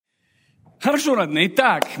Хорошо, родные.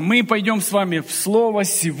 Итак, мы пойдем с вами в Слово So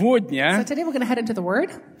сегодня. today we're going to head into the Word.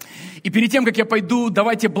 И перед тем, как я пойду,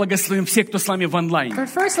 давайте благословим всех, кто с нами в онлайне. But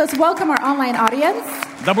first, let's welcome our online audience.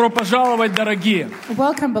 Добро пожаловать, дорогие.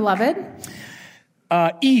 Welcome, beloved.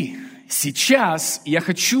 И сейчас я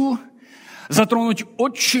хочу затронуть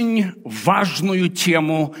очень важную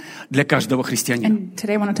тему для каждого христианина. And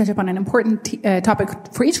today I want to touch upon an important topic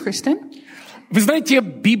for each Christian. Вы знаете,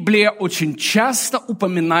 Библия очень часто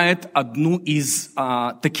упоминает одну из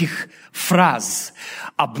таких фраз: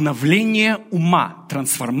 обновление ума,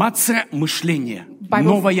 трансформация мышления,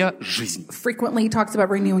 новая жизнь. Frequently talks about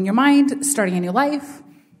renewing your mind, starting a new life.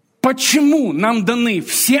 Почему нам даны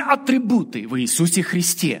все атрибуты в Иисусе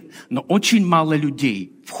Христе, но очень мало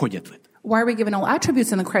людей входят в это? Why are we given all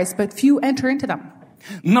attributes in the Christ, but few enter into them?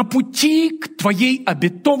 На пути к твоей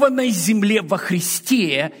обетованной земле во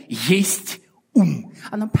Христе есть ум.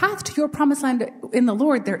 On the path to your promised land in the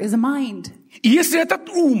Lord, there is a mind. И если этот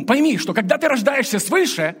ум, пойми, что когда ты рождаешься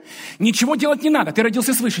свыше, ничего делать не надо. Ты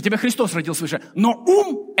родился свыше, тебя Христос родил свыше. Но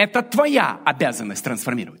ум — это твоя обязанность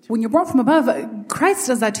трансформировать. When you're born from above, Christ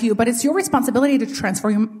does that to you, but it's your responsibility to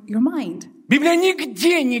transform your mind. Библия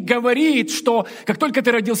нигде не говорит, что как только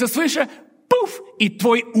ты родился свыше, пуф, и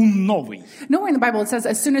твой ум новый. Nowhere in the Bible it says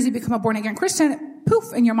as soon as you become a born-again Christian,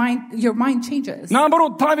 poof, and your mind changes.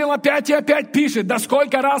 Наоборот, Павел опять и опять пишет: да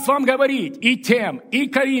сколько раз вам говорить и тем, и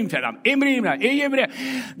Коринфянам, и Римлянам, и евреям,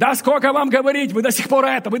 да сколько вам говорить, вы до сих пор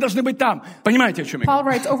вы должны быть там. Понимаете, о чем я говорю?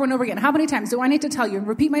 Paul writes over and over again, how many times do I need to tell you and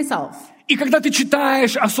repeat myself? И когда ты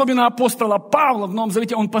читаешь, особенно апостола Павла в Новом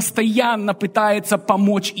Завете, он постоянно пытается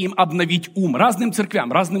помочь им обновить ум разным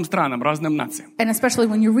церквям, разным странам, разным нациям. And especially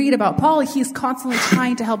when you read about Paul, he's constantly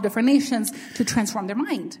trying to help different nations to transform their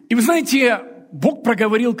mind. И вы знаете, Бог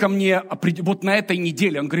проговорил ко мне вот на этой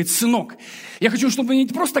неделе. Он говорит: сынок, я хочу, чтобы ты не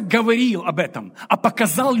просто говорил об этом, а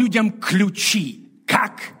показал людям ключи,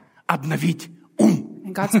 как обновить ум.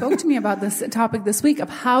 And God spoke to me about this topic this week of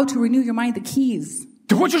how to renew your mind, the keys.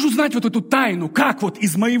 Ты хочешь узнать вот эту тайну, как вот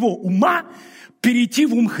из моего ума перейти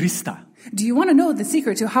в ум Христа? Do you want to know the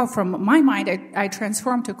secret to how from my mind I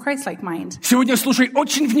transform to Christ-like mind? Сегодня слушай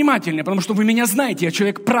очень внимательно, потому что вы меня знаете, я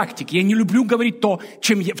человек практик. Я не люблю говорить то, в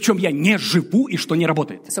чем я не живу и что не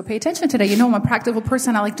работает. So pay attention today. You know I'm a practical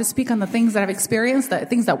person. I like to speak on the things that I've experienced, the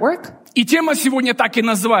things that work. И тема сегодня так и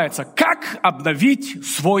называется: как обновить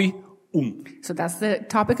свой ум. So that's the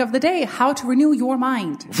topic of the day, how to renew your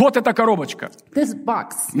mind. Вот эта коробочка. This box.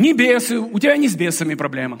 Не бесы, у тебя не с бесами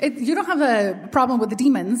проблема. You don't have a problem with the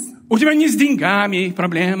demons У тебя не с деньгами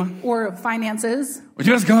проблема. or finances. У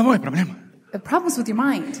тебя с головой проблема. The problem's with your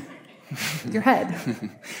mind, your head.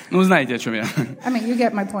 Ну, знаете, о чем я. I mean, you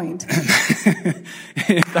get my point.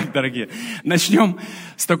 Итак, дорогие, начнем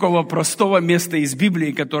с такого простого места из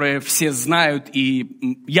Библии, которое все знают.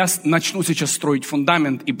 И я начну сейчас строить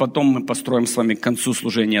фундамент, и потом мы построим с вами к концу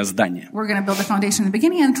служения здание. We're going to build a foundation in the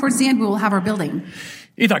beginning, and towards the end we will have our building.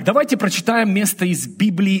 Итак, давайте прочитаем место из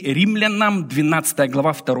Библии Римлянам, 12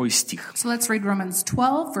 глава, 2 стих. So let's read Romans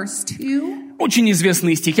 12, verse 2. Очень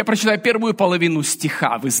известный стих. Я прочитаю первую половину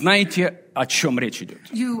стиха. Вы знаете, о чем речь идет.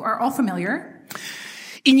 You are all familiar.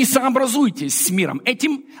 «И не сообразуйтесь с миром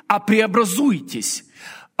этим, а преобразуйтесь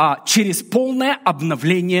через полное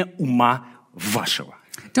обновление ума вашего».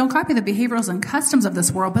 Don't copy the behaviors and customs of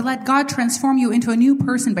this world, but let God transform you into a new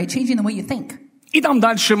person by changing the way you think. И там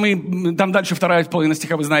дальше вторая половина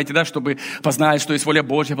стиха, вы знаете, да, чтобы познать, что есть воля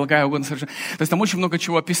Божья, благая, угодно совершенно. То есть там очень много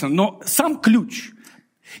чего описано. Но сам ключ: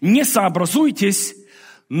 не сообразуйтесь,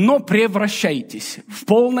 но превращайтесь в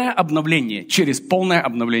полное обновление, через полное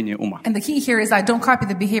обновление ума. And the key here is that don't copy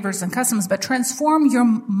the behaviors and customs, but transform your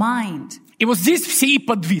mind. И вот здесь все и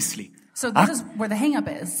подвисли. So this is where the hang-up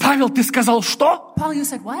is. Павел, ты сказал что? Paul, you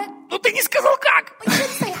said what? Ну ты не сказал как. But you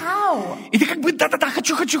didn't say how. И ты как бы да-да-да,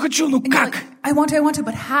 хочу, ну And you're как? like, I want to,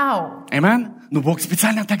 but how? Amen? Ну Бог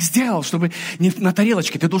специально так сделал, чтобы не на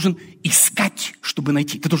тарелочке. Ты должен искать, чтобы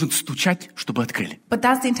найти. Ты должен стучать, чтобы открыли. But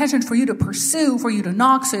that's the intention for you to pursue, for you to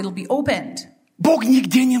knock, so it'll be opened. Бог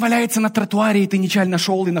нигде не валяется на тротуаре, и ты нечаянно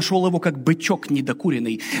нашел его, как бычок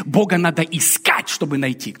недокуренный. Бога надо искать, чтобы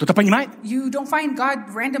найти. Кто-то понимает? You don't find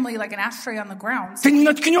God randomly like an ashtray on the ground. Ты не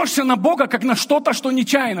наткнешься на Бога, как на что-то, что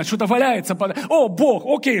нечаянно, что-то валяется. О, Бог,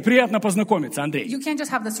 окей, приятно познакомиться, Андрей. You can't just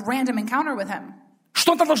have this random encounter with him.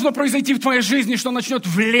 Что-то должно произойти в твоей жизни, что начнет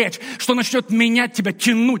влечь, что начнет менять тебя,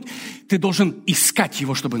 тянуть. Ты должен искать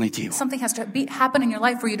его, чтобы найти его. Something has to happen in your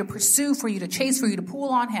life for you to pursue, for you to chase, for you to pull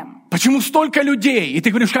on him. Почему столько людей? И ты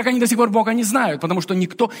говоришь, как они до сих пор Бога не знают? Потому что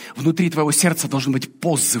никто внутри твоего сердца должен быть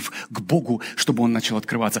позыв к Богу, чтобы он начал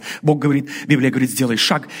открываться. Бог говорит, Библия говорит, сделай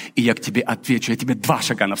шаг, и я к тебе отвечу. Я тебе 2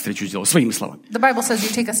 шага навстречу сделаю, своими словами. The Bible says you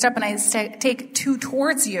take a step and I take 2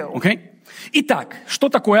 towards you. Okay? Итак, что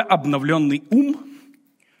такое обновленный ум?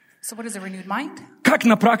 So what is a renewed mind? Как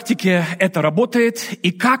на практике это работает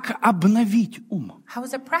и как обновить ум? How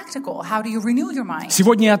is it practical? How do you renew your mind?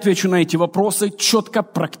 Сегодня я отвечу на эти вопросы четко,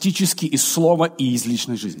 практически из слова и из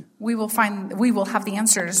личной жизни. We will have the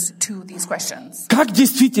answers to these questions. Как в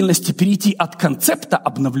действительности перейти от концепта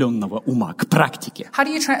обновленного ума к практике? How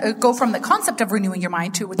do you go from the concept of renewing your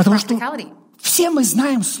mind to Потому что practicality? все мы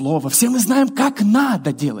знаем слово, все мы знаем, как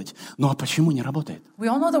надо делать. Ну а почему не работает? We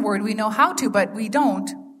all know the word, we know how to, but we don't.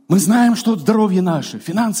 Мы знаем, что здоровье наше,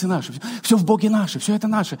 финансы наши, все в Боге наше, все это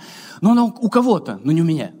наше. Но оно у кого-то, но не у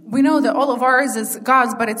меня. We know that all of ours is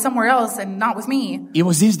God's, but it's somewhere else and not with me. И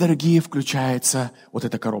вот здесь, дорогие, включается вот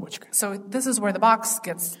эта коробочка. So this is where the box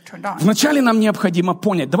gets turned on. Вначале нам необходимо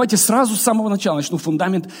понять, давайте сразу с самого начала начну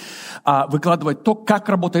фундамент выкладывать то, как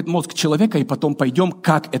работает мозг человека, и потом пойдем,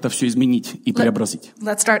 как это все изменить и преобразить.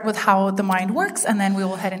 Let's start with how the mind works, and then we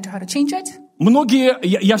will head into how to change it. Многие,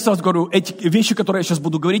 я сразу говорю, эти вещи, которые я сейчас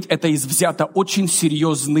буду говорить, это взято очень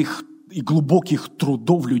серьезных и глубоких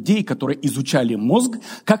трудов людей, которые изучали мозг,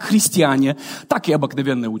 как христиане, так и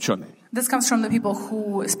обыкновенные ученые. This comes from the people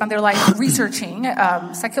who spend their life researching,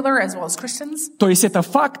 secular as well as Christians. То есть это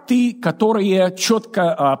факты, которые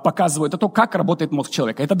четко показывают то, как работает мозг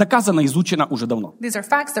человека. Это доказано, изучено уже давно. These are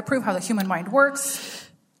facts that prove how the human mind works.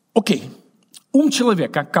 Окей. Ум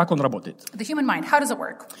человека, как он работает? The human mind, how does it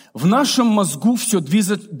work? В нашем мозгу все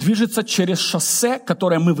движется через шоссе,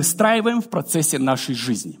 которое мы выстраиваем в процессе нашей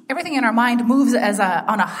жизни. Everything in our mind moves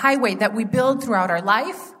on a highway that we build throughout our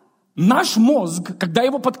life. Наш мозг, когда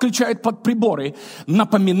его подключают под приборы,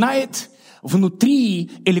 напоминает внутри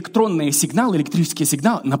электронные сигналы, электрические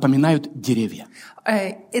сигналы напоминают деревья.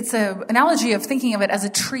 It's an analogy of thinking of it as a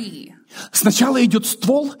tree. Сначала идет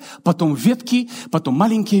ствол, потом ветки, потом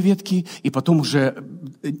маленькие ветки, и потом уже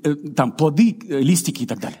там плоды, листики и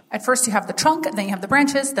так далее. At first you have the trunk, then you have the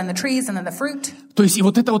branches, then the trees, and then the fruit. То есть и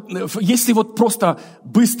вот это вот, если вот просто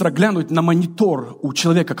быстро глянуть на монитор у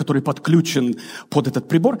человека, который подключен под этот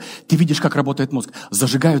прибор, ты видишь, как работает мозг.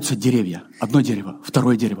 Зажигаются деревья. Одно дерево,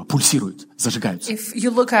 второе дерево, пульсируют, зажигаются. If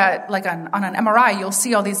you look at like on an MRI, you'll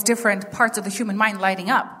see all these different parts of the human mind lighting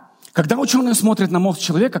up. Когда ученые смотрят на мозг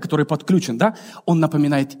человека, который подключен, да, он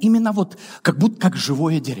напоминает именно вот, как будто как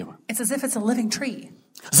живое дерево. It's as if it's a living tree.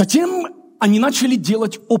 Затем они начали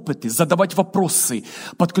делать опыты, задавать вопросы,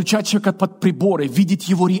 подключать человека под приборы, видеть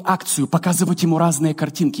его реакцию, показывать ему разные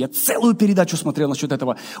картинки. Я целую передачу смотрел насчет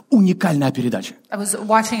этого. Уникальная передача. I was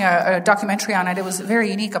watching a documentary on it. It was very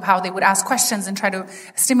unique of how they would ask questions and try to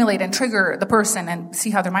stimulate and trigger the person and see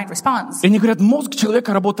how their mind responds. И они говорят, мозг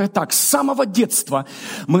человека работает так. С самого детства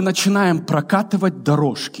мы начинаем прокатывать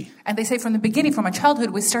дорожки. And they say from the beginning, from our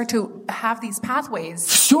childhood, we start to have these pathways.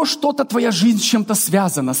 Все что-то, твоя жизнь с чем-то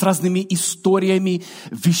связана, с разными историями,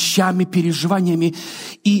 вещами, переживаниями.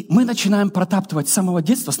 И мы начинаем протаптывать с самого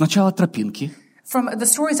детства сначала тропинки. From the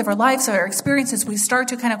stories of our lives, our experiences, we start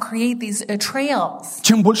to kind of create these trails.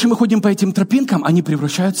 Чем больше мы ходим по этим тропинкам, они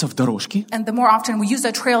превращаются в дорожки. And the more often we use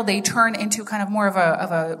that trail, they turn into kind of more of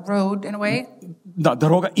a road in a way. Да,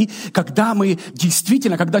 дорога. И когда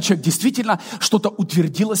человек действительно что-то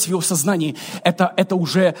утвердилось в его сознании, это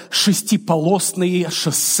уже 6-полосное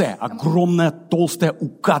шоссе, огромное, толстое,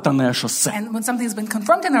 укатанное шоссе. And when something's been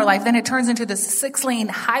confirmed in their life, then it turns into this 6-lane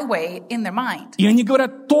highway in their mind. И они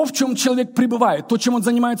говорят, то, в чем человек пребывает, то, чем он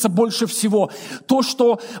занимается больше всего, то,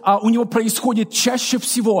 что у него происходит чаще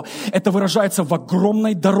всего, это выражается в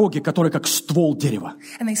огромной дороге, которая как ствол дерева.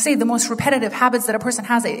 And they say the most repetitive habits that a person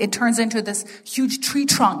has, it turns into this huge tree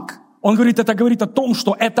trunk. Он говорит, это говорит о том,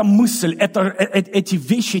 что эта мысль, эти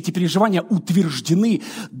вещи, эти переживания утверждены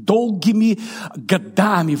долгими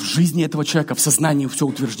годами в жизни этого человека, в сознании все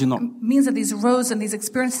утверждено. It means that these roads and these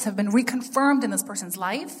experiences have been reconfirmed in this person's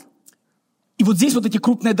life. И вот здесь вот эти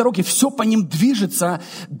крупные дороги, все по ним движется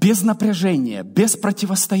без напряжения, без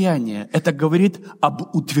противостояния. Это говорит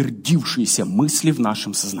об утвердившейся мысли в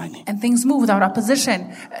нашем сознании. And things move without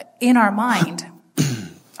opposition in our mind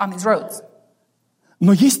on these roads.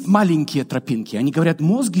 Но есть маленькие тропинки. Они говорят,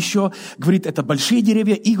 мозг еще, говорит, это большие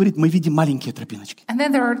деревья, и, говорит, мы видим маленькие тропиночки. And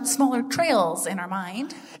then there are smaller trails in our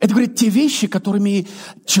mind. Это, говорит, те вещи, которыми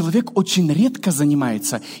человек очень редко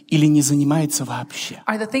занимается или не занимается вообще.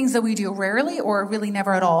 Are the things that we do rarely or really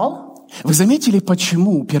never at all. Вы заметили,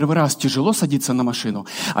 почему первый раз тяжело садиться на машину,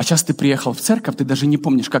 а сейчас ты приехал в церковь, ты даже не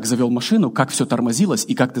помнишь, как завел машину, как все тормозилось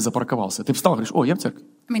и как ты запарковался. Ты встал и говоришь, о, я в церкви.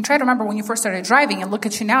 I mean, try to remember when you first started driving and look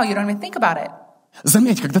at you now, you don't even think about it.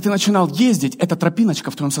 Заметь, когда ты начинал ездить, эта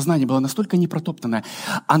тропиночка в твоем сознании была настолько непротоптанная,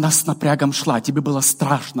 она с напрягом шла, тебе было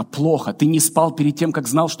страшно, плохо, ты не спал перед тем, как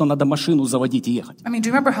знал, что надо машину заводить и ехать. I mean, do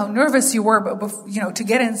you remember how nervous you were, to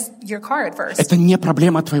get in your car at first? Это не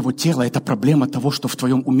проблема твоего тела, это проблема того, что в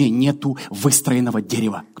твоем уме нету выстроенного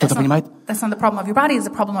дерева. Кто-то понимает? That's not the problem of your body, it's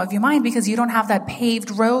the problem of your mind because you don't have that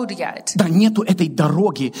paved road yet. Да, нету этой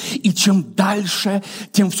дороги, и чем дальше,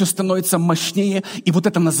 тем все становится мощнее, и вот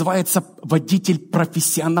это называется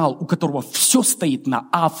водитель-профессионал, у которого все стоит на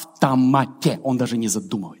автомате, он даже не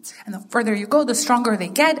задумывается. And the further you go, the stronger they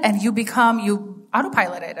get, and you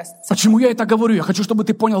autopilot it. Почему я это говорю? Я хочу, чтобы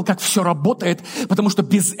ты понял, как все работает, потому что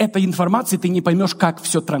без этой информации ты не поймешь, как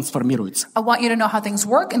все трансформируется. I want you to know how things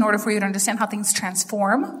work in order for you to understand how things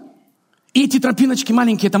transform. И эти тропиночки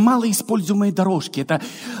маленькие, это малоиспользуемые дорожки. Это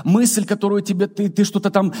мысль, которую ты что-то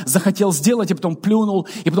там захотел сделать, и потом плюнул,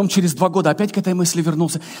 и потом через 2 года опять к этой мысли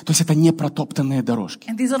вернулся. То есть это не протоптанные дорожки.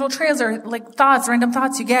 And these little trails are like thoughts, random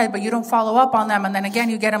thoughts you get, but you don't follow up on them, and then again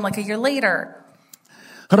you get them like a year later.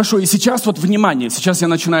 Хорошо, и сейчас вот внимание, сейчас я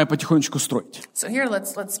начинаю потихонечку строить. So here,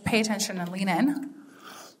 let's pay attention and lean in.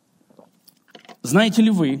 Знаете ли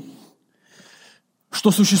вы, что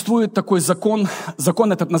существует такой закон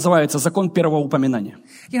этот называется закон первого упоминания.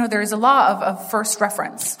 You know, there is a law of first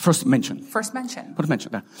reference. First mention. First mention. First mention,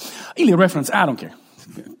 да. Или reference, I don't care.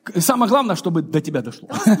 Самое главное, чтобы до тебя дошло.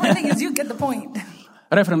 The one thing is you get the point.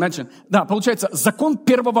 Reference mention. Да, получается, закон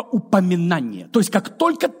первого упоминания. То есть, как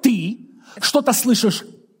только ты что-то слышишь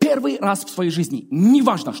первый раз в своей жизни,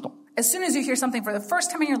 неважно что. As soon as you hear something for the first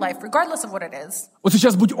time in your life, regardless of what it is. Вот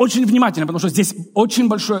сейчас будь очень внимательным, потому что здесь очень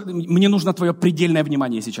большое, мне нужно твое предельное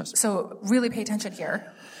внимание сейчас. So really pay attention here.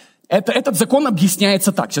 Этот закон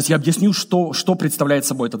объясняется так. Сейчас я объясню, что представляет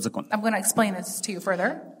собой этот закон. I'm going to explain this to you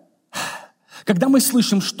further. Когда мы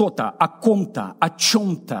слышим что-то о ком-то, о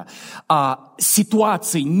чем-то, о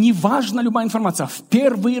ситуации, неважно любая информация, в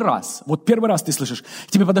первый раз ты слышишь,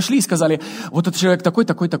 к тебе подошли и сказали, вот этот человек такой.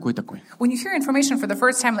 When you hear information for the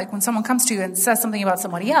first time, like when someone comes to you and says something about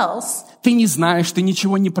somebody else, ты не знаешь, ты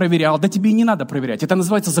ничего не проверял, да тебе и не надо проверять. Это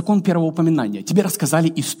называется закон первого упоминания. Тебе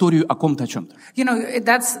рассказали историю о ком-то, о чем-то. You know,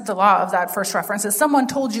 that's the law of that first reference. Is someone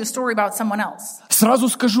told you a story about someone else. Сразу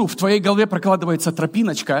скажу, в твоей голове прокладывается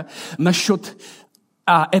тропиночка насчет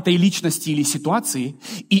этой личности или ситуации,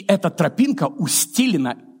 и эта тропинка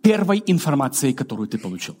устелена первой информацией, которую ты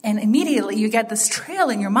получил. And immediately you get this trail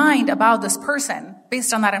in your mind about this person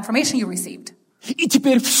based on that information you received. И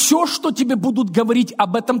теперь все, что тебе будут говорить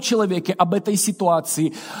об этом человеке, об этой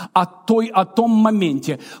ситуации, о том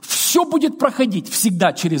моменте, все будет проходить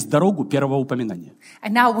всегда через дорогу первого упоминания.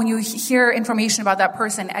 And now when you hear information about that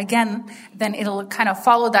person again, then it'll kind of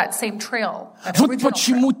follow that same trail. Вот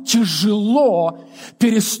почему тяжело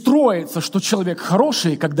перестроиться, что человек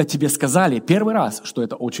хороший, когда тебе сказали первый раз, что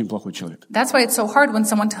это очень плохой человек. That's why it's so hard when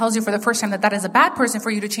someone tells you for the first time that is a bad person for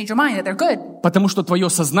you to change your mind, that they're good. Потому что твое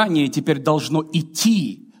сознание теперь должно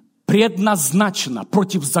идти предназначено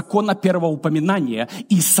против закона первого упоминания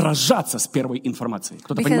и сражаться с первой информацией.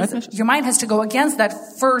 Кто-то понимает меня сейчас? Your mind has to go against that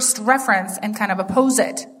first reference and kind of oppose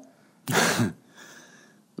it.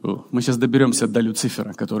 Мы сейчас доберемся до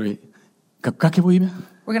Люцифера, который... Как его имя?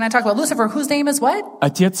 We're going to talk about Lucifer, whose name is what?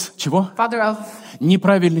 Отец чего? Father of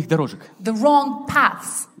неправильных дорожек. The wrong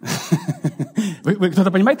paths. Вы кто-то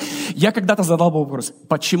понимает? Я когда-то задал вопрос,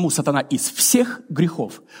 почему сатана из всех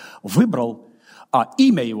грехов выбрал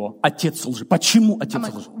имя его отец лжи. Почему отец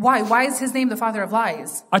лжи? Why is his name the father of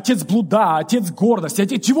lies? Отец блуда, отец гордости,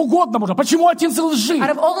 отец чего угодно можно. Почему отец лжи? Out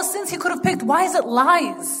of all the sins he could have picked, why is it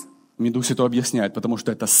lies? Дух Святой объясняет, потому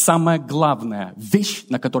что это самая главная вещь,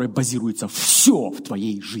 на которой базируется все в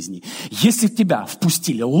твоей жизни. Если в тебя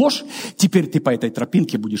впустили ложь, теперь ты по этой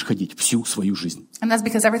тропинке будешь ходить всю свою жизнь. And that's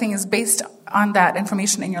because everything is based on that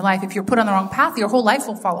information in your life. If you're put on the wrong path, your whole life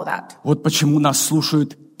will follow that. Вот почему нас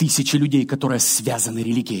слушают тысячи людей, которые связаны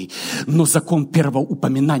религией, но закон первого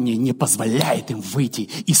упоминания не позволяет им выйти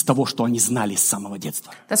из того, что они знали с самого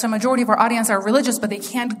детства. That's why majority of our audience are religious, but they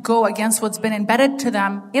can't go against what's been embedded to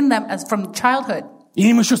them in them as from childhood. И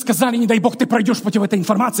им еще сказали, не дай Бог, ты пройдешь против этой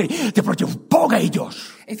информации, ты против Бога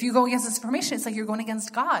идешь. If you go against this information, it's like you're going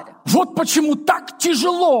against God. Вот почему так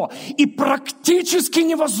тяжело и практически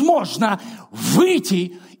невозможно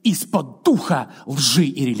выйти из-под духа лжи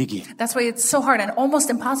и религии. That's why it's so hard and almost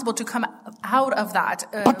impossible to come out of that.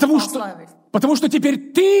 Потому что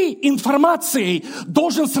теперь ты информацией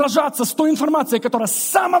должен сражаться с той информацией, которая с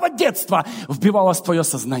самого детства вбивалась в твое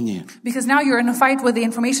сознание. Because now you're in a fight with the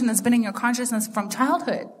information that's been in your consciousness from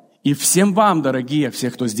childhood. И всем вам, дорогие,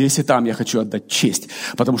 всех, кто здесь и там, я хочу отдать честь,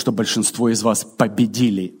 потому что большинство из вас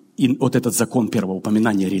победили вот этот закон первого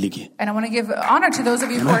упоминания религии. And I want to give honor to those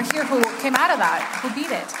of you who are here who came out of that, who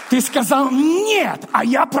beat it. Ты сказал «нет», а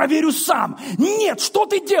я проверю сам. Нет, что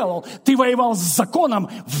ты делал? Ты воевал с законом,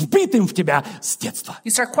 вбитым в тебя с детства.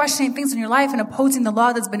 You start questioning things in your life and opposing the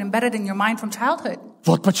law that's been embedded in your mind from childhood.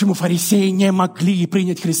 Вот почему фарисеи не могли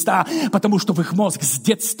принять Христа, потому что в их мозг с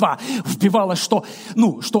детства вбивалось, что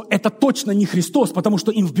это точно не Христос, потому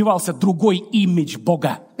что им вбивался другой имидж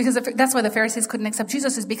Бога. Because that's why the Pharisees couldn't accept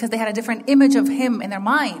Jesus, is because they had a different image of him in their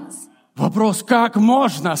minds. Вопрос, как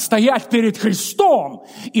можно стоять перед Христом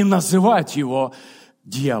и называть его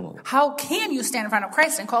дьяволом? How can you stand in front of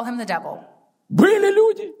Christ and call him the devil? Были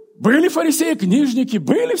люди, были фарисеи, книжники,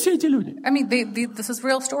 были все эти люди. I mean, this is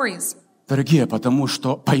real stories. Дорогие, потому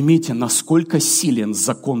что поймите, насколько силен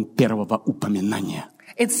закон первого упоминания.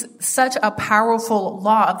 It's such a powerful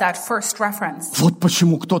law of that first reference. Вот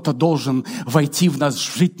почему кто-то должен войти в нас,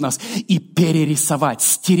 жить в нас и перерисовать,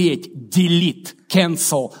 стереть, delete,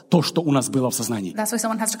 cancel то, что у нас было в сознании. That's why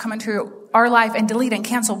someone has to come into our life and delete and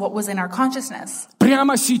cancel what was in our consciousness.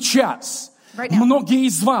 Прямо сейчас многие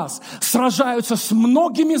из вас сражаются с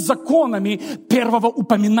многими законами первого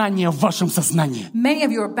упоминания в вашем сознании. Many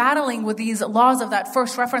of you are battling with these laws of that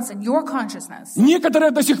first reference in your consciousness.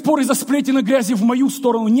 Некоторые до сих пор из-за сплетен и грязи в мою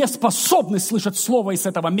сторону не способны слышать слово из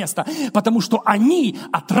этого места, потому что они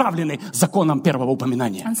отравлены законом первого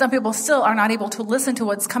упоминания. And some people still are not able to listen to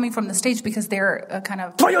what's coming from the stage because they're kind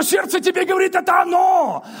of... Твое сердце тебе говорит, это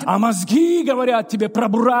оно, а мозги говорят тебе,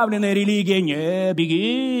 пробуравленная религия, не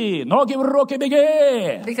беги, ноги в руки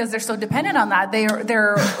беги. Because they're so dependent on that,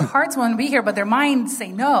 their hearts want to be here, but their minds say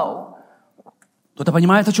no. Кто-то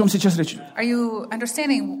понимает, о чем сейчас речь? Are you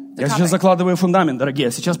understanding the Я сейчас topic? закладываю фундамент, дорогие.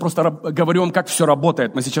 Я сейчас просто говорю вам, как все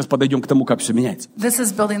работает. Мы сейчас подойдем к тому, как все меняется. This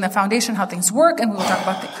is building the foundation, how things work, and we will talk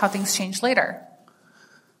about how things change later.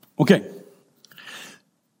 Окей.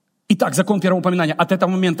 Итак, закон первого упоминания. От этого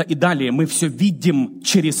момента и далее мы все видим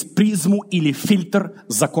через призму или фильтр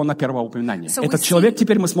закона первого упоминания. So Этот человек,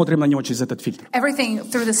 теперь мы смотрим на него через этот фильтр. Everything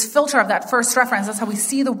through this filter of that first reference, that's how we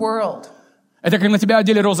see the world. Это как на тебя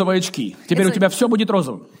одели розовые очки. Теперь у тебя все будет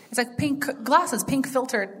розовым. It's like pink glasses, pink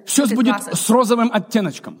filtered Все будет glasses. с розовым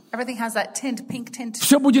оттеночком. Everything has that tint, pink tint,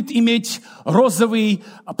 Все будет иметь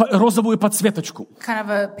розовую подсветочку. kind of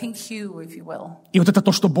a pink hue, if you will. И вот это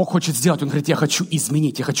то, что Бог хочет сделать. Он говорит, я хочу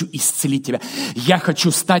изменить, я хочу исцелить тебя. Я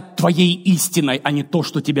хочу стать твоей истиной, а не то,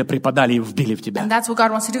 что тебе преподали и вбили в тебя. And that's what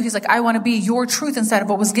God wants to do. He's like, I want to be your truth instead of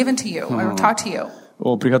what was given to you or taught to you.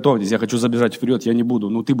 О, приготовьтесь, я хочу забежать вперед, я не буду.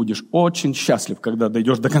 Но ты будешь очень счастлив, когда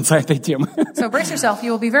дойдешь до конца этой темы. So brace yourself.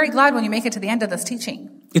 You will be very glad when you make it to the end of this teaching.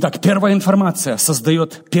 Итак, первая информация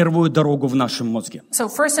создает первую дорогу в нашем мозге. So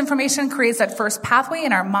first information creates that first pathway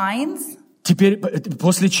in our minds. Теперь,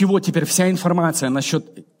 после чего теперь вся информация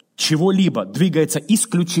насчет чего-либо двигается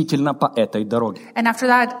исключительно по этой дороге. And after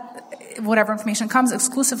that, whatever information comes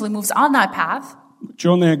exclusively moves on that path.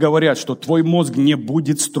 Ученые говорят, что твой мозг не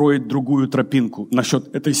будет строить другую тропинку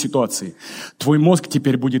насчет этой ситуации. Твой мозг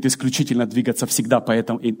теперь будет исключительно двигаться всегда по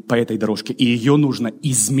этой дорожке. И ее нужно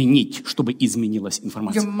изменить, чтобы изменилась Your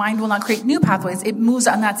информация. mind will not create new pathways. It moves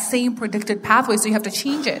on that same predicted pathway, so you have to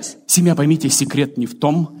change it. Семья, поймите, секрет не в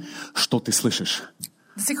том, что ты слышишь.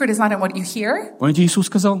 The secret is not in what you hear. Помните, Иисус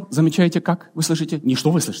сказал, замечаете, как вы слышите? Не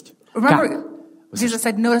что вы слышите. Как? Remember, Jesus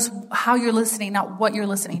said, notice how you're listening, not what you're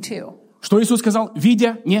listening to. Что Иисус сказал?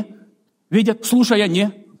 Видя, не. Видят, слушая,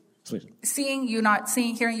 не. Слышит. Seeing, you're not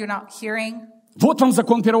seeing, hearing, you're not hearing. Вот вам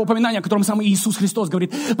закон первого упоминания, о котором сам Иисус Христос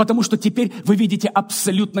говорит. Потому что теперь вы видите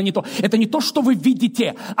абсолютно не то. Это не то, что вы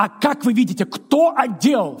видите, а как вы видите. Кто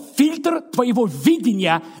одел фильтр твоего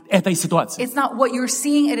видения этой ситуации? It's not what you're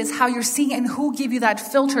seeing, it is how you're seeing and who give you that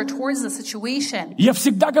filter towards the situation. Я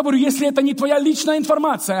всегда говорю, если это не твоя личная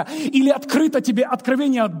информация или открыто тебе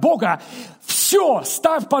откровение от Бога, все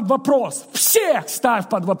ставь под вопрос. Всех ставь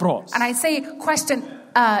под вопрос. And I say, question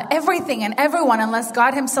everything and everyone unless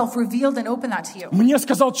God himself revealed and opened that to you. Мне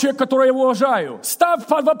сказал человек, которого я уважаю, ставь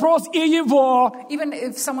под вопрос и его. Even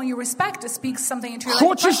if someone you respect speaks something into your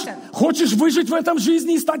life, question. Хочешь выжить в этом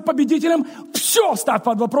жизни и стать победителем? Все ставь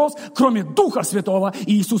под вопрос, кроме Духа Святого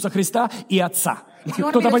и Иисуса Христа и Отца. If you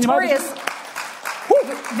want to be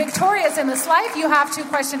victorious in this life, you have to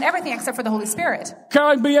question everything except for the Holy Spirit.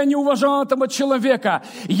 Как бы я не уважал этого человека,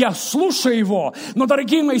 я слушаю его, но,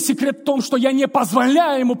 дорогие мои, секрет в том, что я не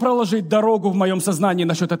позволяю ему проложить дорогу в моем сознании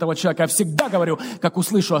насчет этого человека. Я всегда говорю, как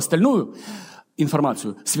услышу остальную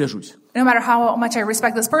информацию, свяжусь. No matter how much I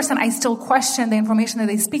respect this person, I still question the information that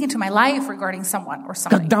they speak into my life regarding someone or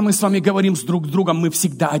something. Когда мы с вами говорим друг с другом, мы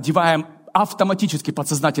всегда одеваем автоматически,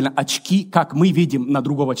 подсознательно очки, как мы видим на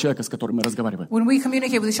другого человека, с которым мы разговариваем. When we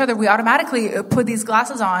communicate with each other, we automatically put these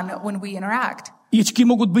glasses on when we interact. И очки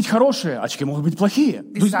могут быть хорошие, очки могут быть плохие.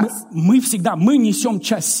 То есть мы всегда несем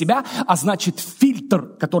часть себя, а значит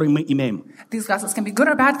фильтр, который мы имеем. These glasses can be good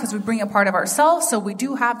or bad because we bring a part of ourselves, so we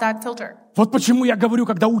do have that filter. Вот почему я говорю,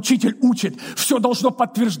 когда учитель учит, все должно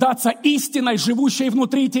подтверждаться истиной, живущей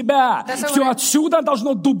внутри тебя. Все отсюда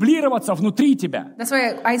должно дублироваться внутри тебя. That's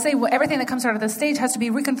why I say everything that comes out of the stage has to be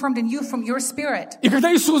reconfirmed in you from your spirit. И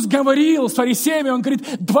когда Иисус говорил с фарисеями, Он говорит,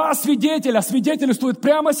 2 свидетеля свидетельствуют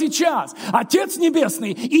прямо сейчас. Отец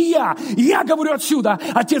Небесный и я. Я говорю отсюда.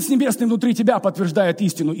 Отец Небесный внутри тебя подтверждает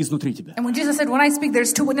истину изнутри тебя. And when Jesus said, when I speak,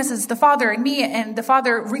 there's 2 witnesses, the Father and me, and the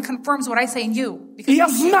Father reconfirms what I say in you. И я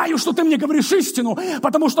знаю, что ты мне говоришь истину,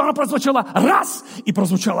 потому что она прозвучала раз и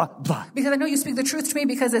прозвучала 2. Because I know you speak the truth to me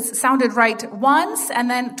because it sounded right once and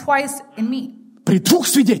then twice in me. При 2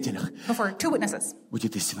 свидетелях Before 2 witnesses.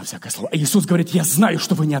 будет истина всякое слово. И Иисус говорит, я знаю,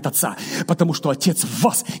 что вы не от Отца, потому что Отец в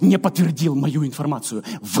вас не подтвердил мою информацию.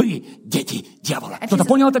 Вы дети дьявола. Кто-то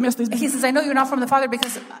понял это место? He says, I know you're not from the Father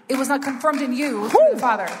because it was not confirmed in you through the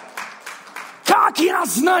Father. Как я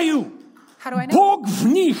знаю? Бог в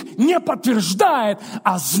них не подтверждает,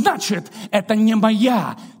 а значит, это не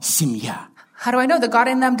моя семья. How do I know that God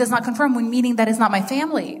in them does not confirm, meaning that is not my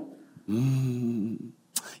family?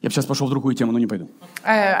 Я бы сейчас пошел в другую тему, но не пойду.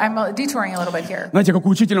 I'm detouring a little bit here. Знаете, как у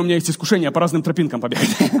учителя у меня есть искушение по разным тропинкам побегать.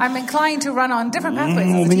 I'm inclined to run on different pathways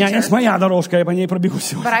as a У меня teacher. есть моя дорожка, я по ней пробегу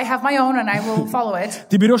сегодня. But I have my own and I will follow it.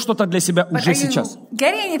 Ты берешь что-то для себя But уже are сейчас. you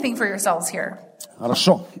getting anything for yourselves here?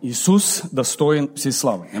 Хорошо. Иисус достоин всей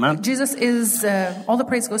славы. Amen? Jesus is, all the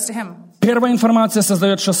praise goes to him. Первая информация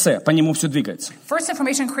создает шоссе, по нему все двигается. First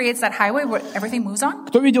information creates that highway where everything moves on.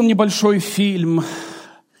 Кто видел небольшой фильм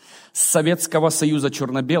Советского Союза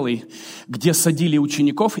черно-белый, где садили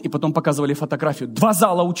учеников и потом показывали фотографию? 2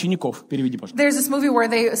 зала учеников. Переведи, пожалуйста. There's this movie where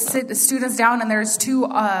they sit students down and there's 2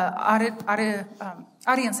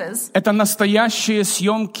 audiences. Это настоящие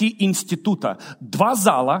съемки института. 2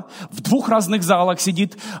 зала, в 2 разных залах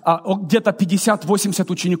сидит где-то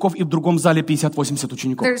 50-80 учеников, и в другом зале 50-80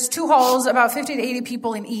 учеников. There's 2 halls, about 50 to 80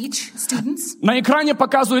 people in each, students. На экране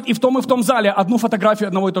показывают и в том зале одну фотографию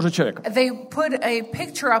одного и того же человека. They put a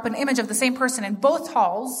picture up, an image of the same person in both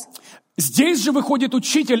halls. Здесь же выходит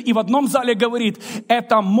учитель и в одном зале говорит,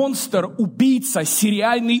 это монстр, убийца,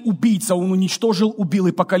 серийный убийца. Он уничтожил, убил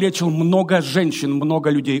и покалечил много женщин, много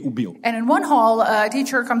людей убил. And in one hall, a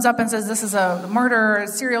teacher comes up and says, this is a murderer,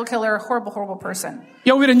 serial killer, horrible, horrible person.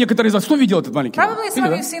 Я уверен, некоторые из вас, кто видел этот маленький? Probably some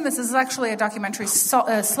of you have seen this. This is actually a documentary,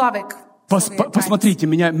 Slavic. Посмотрите,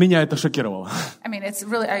 меня это шокировало. I mean, it's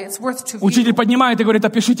worth to view. Учитель поднимает и говорит,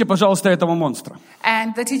 опишите, пожалуйста, этого монстра.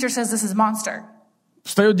 And the teacher says, this is monster.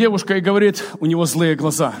 Встает девушка и говорит, у него злые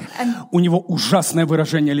глаза, у него ужасное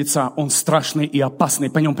выражение лица, он страшный и опасный,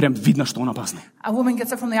 по нему прям видно, что он опасный. A woman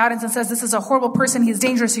gets up from the audience and says, this is a horrible person, he's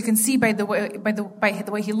dangerous, you can see by the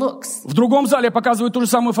way he looks. В другом зале показывают ту же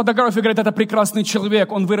самую фотографию и говорят, это прекрасный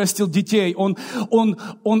человек, он вырастил детей, он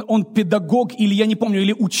педагог, или я не помню,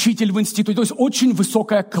 или учитель в институте, то есть очень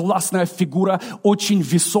высокая, классная фигура, очень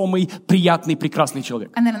весомый, приятный, прекрасный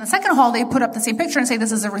человек. And then in the second hall, they put up the same picture and say,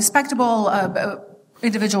 this is a respectable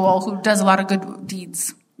individual who does a lot of good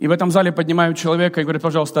deeds. И в этом зале поднимают человека и говорят,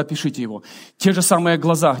 пожалуйста, опишите его. Те же самые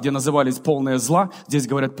глаза, где назывались полное зла, здесь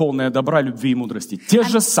говорят полное добра, любви и мудрости. Те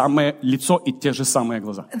же самое лицо и те же самые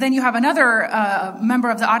глаза. Then you have another member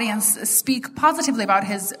of the audience speak positively about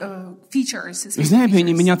his features. И знаете,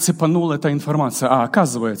 меня цепанула эта информация. А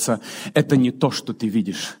оказывается, это не то, что ты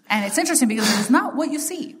видишь. And it's interesting because it is not what you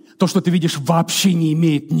see. То, что ты видишь, вообще не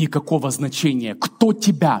имеет никакого значения. Кто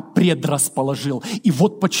тебя предрасположил? И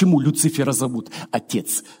вот почему Люцифера зовут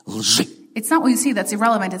отец лжи. It's not what you see that's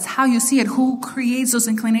irrelevant. It's how you see it. Who creates those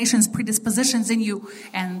inclinations, predispositions in you?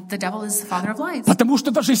 And the devil is the father of lies. Потому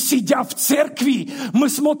что даже сидя в церкви, мы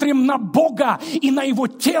смотрим на Бога и на Его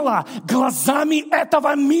тело глазами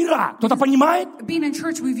этого мира. Кто-то понимает? Being in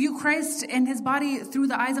church, we view Christ and his body through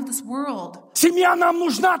the eyes of this world. Семья, нам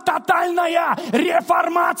нужна тотальная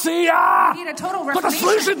реформация. Кто-то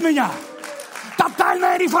слышит меня?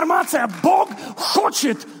 Тотальная реформация. Бог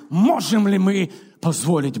хочет. Можем ли мы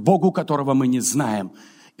позволить Богу, которого мы не знаем,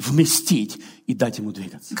 вместить и дать Ему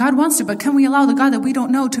двигаться? God wants to, but can we allow the God that we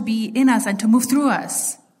don't know to be in us and to move through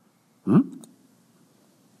us?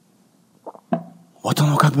 Вот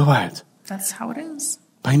оно как бывает. That's how it is.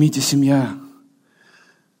 Поймите, семья,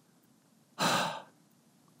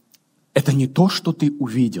 это не то, что ты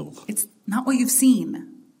увидел. It's not what you've seen.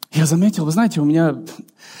 Я заметил, вы знаете, у меня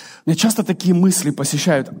часто такие мысли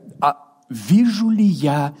посещают. А вижу ли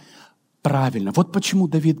я правильно? Вот почему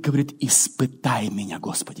Давид говорит: «Испытай меня,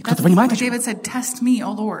 Господи». Кто-то понимает? David said, "Test me,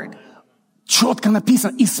 O Lord." Четко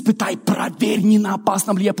написано: «Испытай, проверь, не на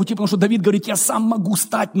опасном ли я пути». Потому что Давид говорит: «Я сам могу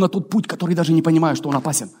стать на тот путь, который даже не понимаю, что он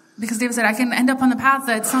опасен». Because David said, "I can end up on the path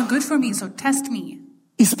that's not good for me, so test me."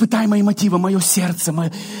 Испытай мои мотивы, мое сердце,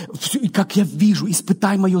 как я вижу.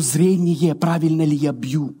 Испытай мое зрение, правильно ли я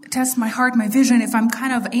бью. Test my heart, my vision, if I'm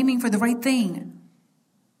kind of aiming for the right thing.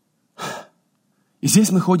 И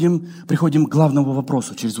здесь мы приходим к главному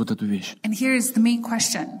вопросу через вот эту вещь. And here is the main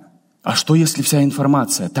question. А что, если вся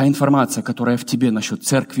информация, та информация, которая в тебе насчет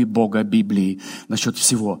церкви, Бога, Библии, насчет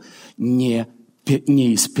всего, не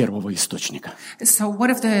из первого источника? So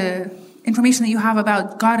what if the information that you have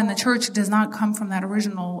about God and the church does not come from that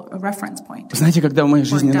original reference point? Знаете, когда в моей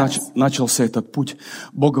жизни начался этот путь,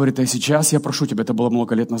 Бог говорит: а сейчас я прошу тебя, это было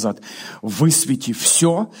много лет назад, высвети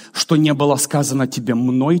все, что не было сказано тебе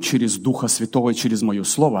мной через Духа Святого и через мое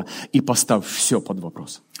Слово, и поставь все под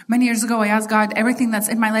вопрос. Many years ago, I asked God, everything that's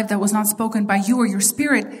in my life that was not spoken by you or your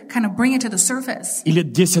spirit, kind of bring it to the surface. И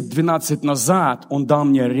лет 10-12 назад Он дал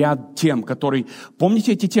мне ряд тем, которые...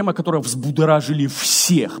 Помните эти темы, которые взбудоражили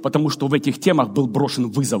всех? Потому что в этих темах был брошен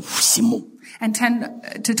вызов всему. And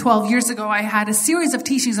 10 to 12 years ago, I had a series of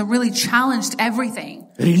teachings that really challenged everything.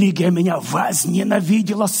 Религия меня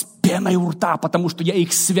возненавидела с пеной у рта, потому что я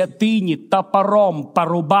их святыни топором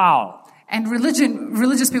порубал. And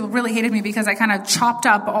religious people really hated me because I kind of chopped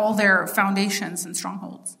up all their foundations and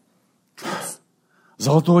strongholds.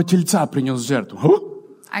 Золотого тельца принес в жертву.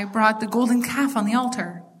 I brought the golden calf on the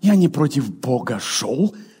altar. Я не против Бога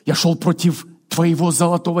шел, я шел против твоего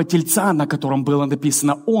золотого тельца, на котором было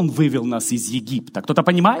написано: Он вывел нас из Египта. Кто-то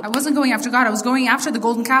понимает? I wasn't going after God. I was going after the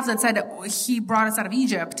golden calf that said He brought us out of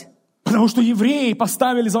Egypt. Потому что евреи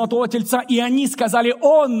поставили золотого тельца, и они сказали: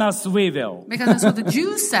 Он нас вывел. Because that's what the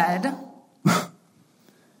Jews said.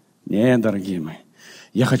 Нет, дорогие мои,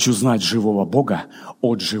 я хочу знать живого Бога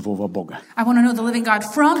от живого Бога. I want to know the living God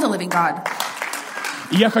from the living God.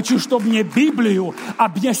 Я хочу, чтобы мне Библию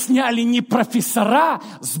объясняли не профессора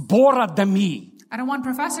с бородами, I don't want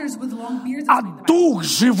professors with long beards. а Дух,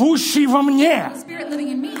 живущий во мне. Spirit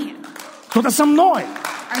living in me. Кто-то со мной.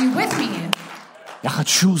 Are you with me? Я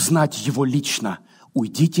хочу знать Его лично.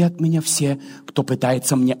 Уйдите от меня все, кто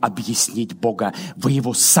пытается мне объяснить Бога. Вы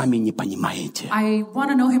Его сами не понимаете. I want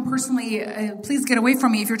to know Him personally. Please get away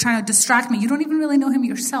from me if you're trying to distract me. You don't even really know Him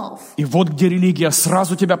yourself. И вот где религия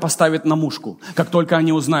сразу тебя поставит на мушку. Как только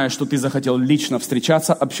они узнают, что ты захотел лично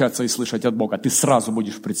встречаться, общаться и слышать от Бога, ты сразу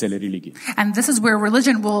будешь в прицеле религии. And this is where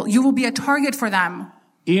religion you will be a target for them.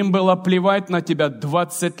 Им было плевать на тебя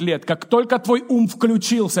 20 лет. Как только твой ум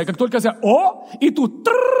включился, как только и тут...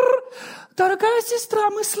 Дорогая сестра,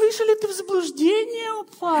 мы слышали, ты в заблуждение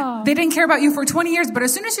упал. They didn't care about you for 20 years, but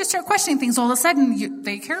as soon as you start questioning things, all of a sudden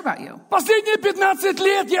they care about you. Последние 15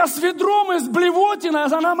 лет я с ведром из блевотины,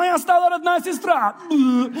 она моя стала родная сестра. И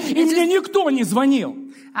мне никто не звонил.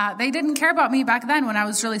 They didn't care about me back then when I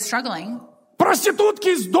was really struggling. Проститутки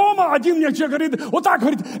из дома, один мне говорит, вот так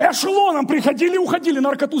говорит, эшелоном приходили, уходили,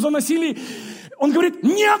 наркоту заносили. Он говорит,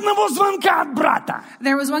 ни одного звонка от брата.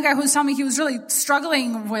 There was one guy who was telling me he was really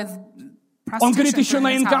struggling with Он говорит, еще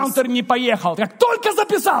на энкаунтер не поехал. Как только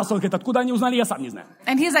записался, он говорит, откуда они узнали, я сам не знаю.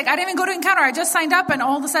 And he's like, I didn't even go to encounter. I just signed up, and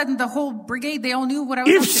all of a sudden, the whole brigade, they all knew what I was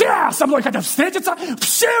И up to. все со мной хотят встретиться,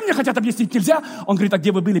 все мне хотят объяснить, нельзя. Он говорит, а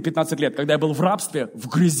где вы были 15 лет, когда я был в рабстве, в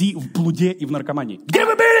грязи, в блуде и в наркомании? Где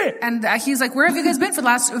вы были? And he's like, where have you guys been for the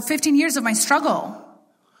last 15 years of my struggle?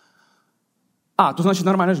 То значит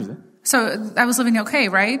нормальная жизнь, да? So I was living okay,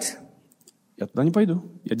 right? Я туда не пойду.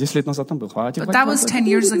 Я 10 лет назад там был. Хватит. But that was 10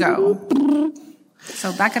 years ago.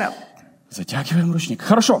 So back it up. Затягиваем ручник.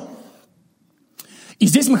 Хорошо. И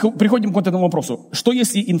здесь мы приходим к вот этому вопросу. Что,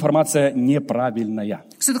 если информация неправильная?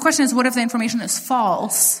 So the question is, what if the information is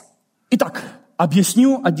false? Итак,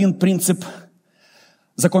 объясню один принцип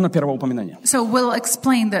закона первого упоминания. So we'll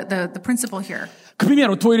explain the principle here. К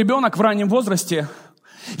примеру, твой ребенок в раннем возрасте,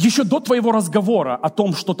 еще до твоего разговора о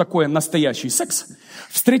том, что такое настоящий секс,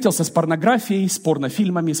 встретился с порнографией, с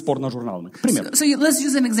порнофильмами, с порножурналами. К примеру. So let's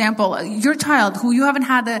use an example. Your child, who you haven't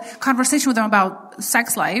had a conversation with them about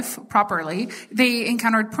sex life properly, they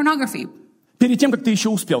encountered pornography. Перед тем, как ты еще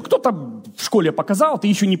успел. Кто-то в школе показал, ты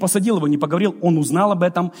еще не посадил его, не поговорил, он узнал об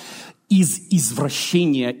этом из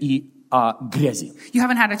извращения и грязи. You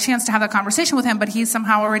haven't had a chance to have that conversation with him, but he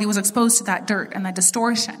somehow already was exposed to that dirt and that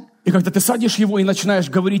distortion. И когда ты садишь его и начинаешь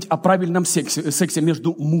говорить о правильном сексе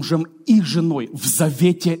между мужем и женой в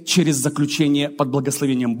завете через заключение под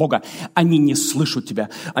благословением Бога, они не слышат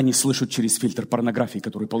тебя, они слышат через фильтр порнографии,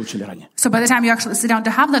 который получили ранее. So by the time you actually sit down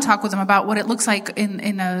to have that talk with him about what it looks like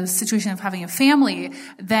in a situation of having a family,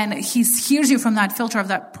 then he hears you from that filter of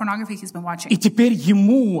that pornography he's been watching. И теперь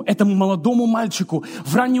ему, этому молодому мальчику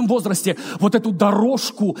в раннем возрасте, вот эту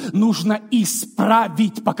дорожку нужно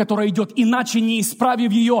исправить, по которой идет, иначе не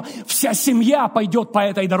исправив ее, вся семья пойдет по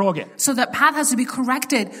этой дороге. So that path has to be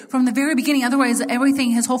corrected from the very beginning. Otherwise,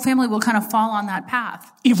 everything, his whole family will kind of fall on that path.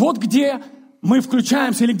 И вот где мы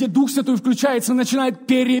включаемся, или где Дух Святой включается и начинает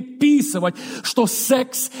переписывать, что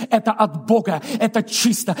секс – это от Бога, это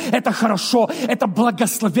чисто, это хорошо, это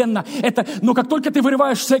благословенно. Но как только ты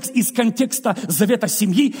вырываешь секс из контекста завета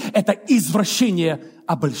семьи, это извращение,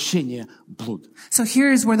 обольщение, блуд. So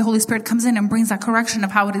here is where the Holy Spirit comes in and brings that correction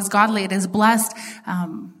of how it is godly, it is blessed.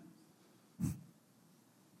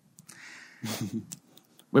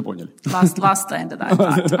 Вы поняли. Lost the end of that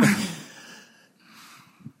thought.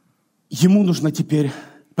 Ему нужно теперь...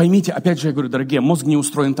 Поймите, опять же я говорю, дорогие, мозг не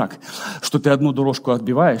устроен так, что ты одну дорожку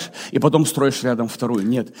отбиваешь и потом строишь рядом вторую.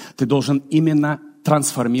 Нет, ты должен именно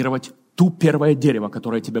трансформировать ту первое дерево,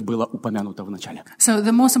 которое тебе было упомянуто в начале. So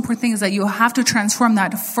the most important thing is that you have to transform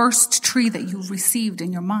that first tree that you received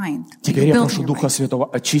in your mind. Теперь я прошу Духа Святого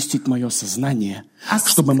очистить мое сознание,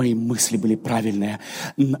 чтобы мои мысли были правильные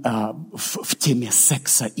в теме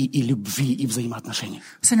секса и любви и взаимоотношений.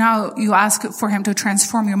 So now you ask for him to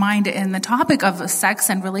transform your mind in the topic of sex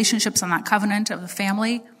and relationships and that covenant of the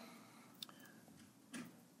family.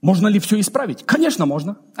 Можно ли все исправить? Конечно,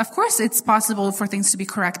 можно. Of course, it's possible for things to be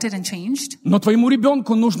corrected and changed. Но твоему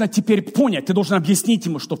ребенку нужно теперь понять, ты должен объяснить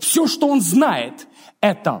ему, что все, что он знает,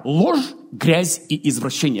 это ложь, грязь и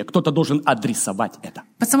извращение. Кто-то должен адресовать это.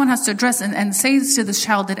 But someone has to address and say to this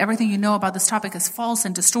child that everything you know about this topic is false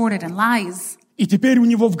and distorted and lies. И теперь у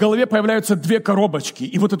него в голове появляются две коробочки.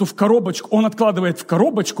 И вот эту коробочку он откладывает в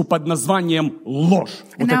коробочку под названием ложь.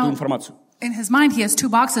 Вот эту информацию. In his mind, he has two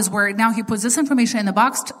boxes where now he puts this information in the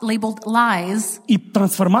box labeled lies. И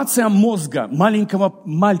трансформация мозга маленького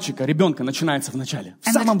мальчика, ребенка, начинается в начале,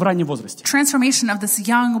 в самом раннем возрасте. Transformation of this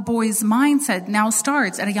young boy's mindset now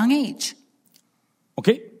starts at a young age.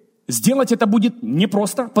 Окей? Сделать это будет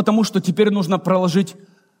непросто, потому что теперь нужно проложить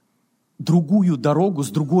другую дорогу с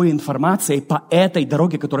другой информацией по этой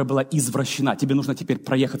дороге, которая была извращена. Тебе нужно теперь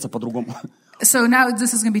проехаться по-другому. So now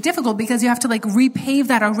this is going to be difficult because you have to repave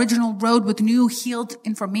that original road with new healed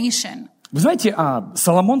information. Вы знаете,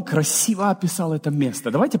 Соломон красиво описал это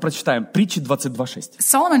место. Давайте прочитаем Притчи 22:6.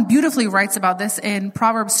 Solomon beautifully writes about this in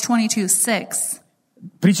Proverbs 22:6.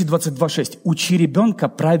 Притчи 22:6. «Учи ребенка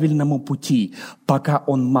правильному пути, пока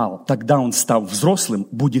он мал. Тогда он, став взрослым,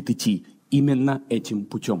 будет идти именно этим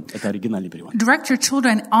путем». Это оригинальный перевод. Direct your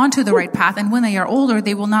children onto the right path, and when they are older,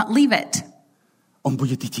 they will not leave it. Он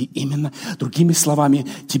будет идти именно, другими словами,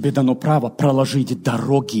 тебе дано право проложить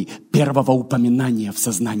дороги первого упоминания в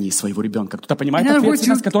сознании своего ребенка. Кто-то понимает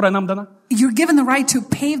ответственность, которая нам дана? You're given the right to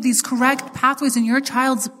pave these correct pathways in your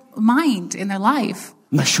child's mind, in their life.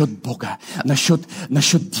 Насчет Бога, насчет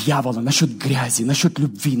дьявола, насчет грязи, насчет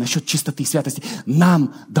любви, насчет чистоты и святости.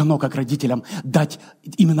 Нам дано, как родителям, дать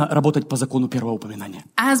именно работать по закону первого упоминания.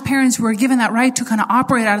 As parents, we're given that right to kind of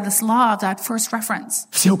operate out of this law of that first reference.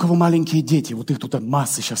 Все, у кого маленькие дети, вот их тут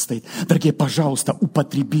масса сейчас стоит. Дорогие, пожалуйста,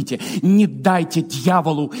 употребите. Не дайте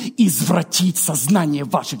дьяволу извратить сознание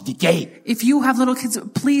ваших детей. If you have little kids,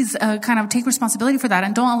 please kind of take responsibility for that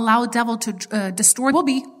and don't allow the devil to distort. Will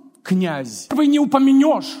be. Князь. Первый не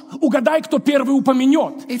упомянешь. Угадай, кто первый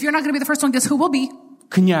упомянет. If you're not going to be the first one, guess who will be?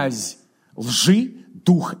 Князь лжи,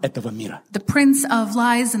 дух этого мира. The prince of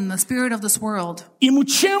lies and the spirit of this world. Ему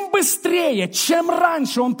чем быстрее, чем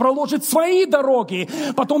раньше он проложит свои дороги,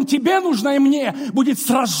 потом тебе нужно и мне будет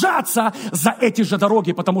сражаться за эти же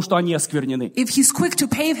дороги, потому что они осквернены. If he's quick to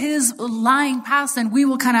pave his lying paths, then we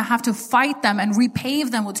will kind of have to fight them and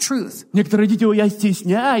repave them with truth. Некоторые дети, я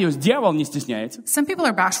стесняюсь, дьявол не стесняется. Some people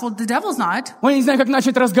are bashful. The devil's not. Я не знаю, как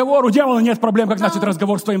начать разговор, у дьявола нет проблем, как начать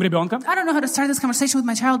разговор с твоим ребенком. I don't know how to start this conversation with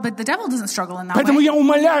my child, but the devil doesn't struggle in that Поэтому way. я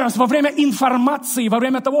умоляю вас во время информации, во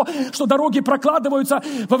время того, что дороги прокладываются,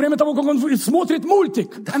 во время того, как он смотрит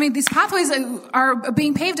мультик. I mean, these pathways are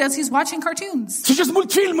being paved as he's watching cartoons. Сейчас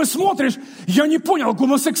мультфильмы смотришь, я не понял,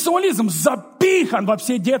 гомосексуализм запихан во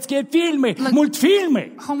все детские фильмы,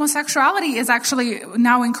 мультфильмы. Homosexuality is actually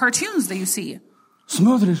now in cartoons that you see.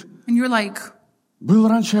 Смотришь, And you're like, был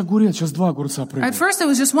раньше огурец, сейчас 2 огурца at прыгают. first it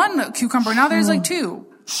was just 1 cucumber, now there's like 2.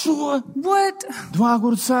 Что? What? 2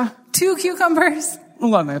 огурца? 2 cucumbers? Ну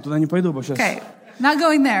ладно, я туда не пойду, потому что сейчас Okay, not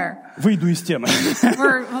going there. выйду из темы.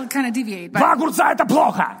 We'll kind of deviate. 2 огурца это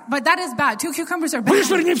плохо. But that is bad. 2 cucumbers are bad.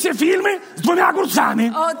 Вышвырни все фильмы с 2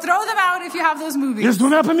 огурцами Oh, throw them out if you have those и movies. с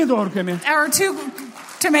 2 помидорками. Or 2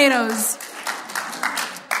 tomatoes.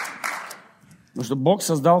 Потому что Бог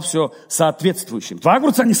создал все соответствующим. 2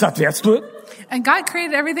 огурца не соответствуют. And God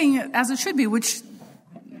created everything as it should be, which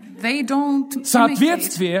they don't imitate.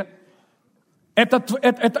 Соответствие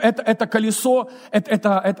это колесо,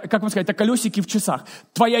 как вам сказать, это колесики в часах.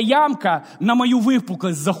 Твоя ямка на мою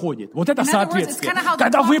выпуклость заходит. Вот это In other words, соответствие. it's kind of how the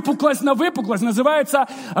Когда clock- выпуклость на выпуклость называется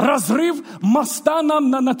разрыв моста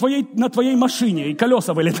на твоей машине, и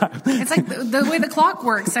колеса вылетают. It's like the way the clock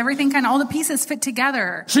works. Everything kind of, all the pieces fit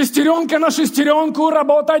together. Шестеренка на шестеренку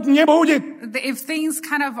работать не будет. If things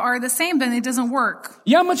kind of are the same, then it doesn't work.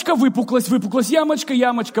 Ямочка, выпуклость, выпуклость, ямочка,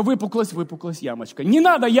 ямочка, выпуклость, выпуклость, ямочка. Не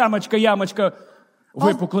надо ямочка, ямочка,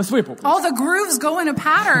 выпуклость, выпуклость. All the grooves go in a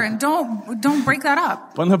pattern. Don't break that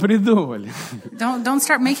up. Понапридумывали. Don't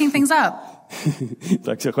start making things up.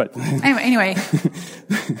 Так, все, хватит. Anyway.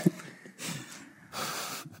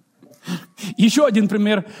 Еще один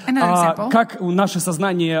пример, Another example. как наше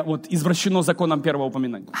сознание извращено законом первого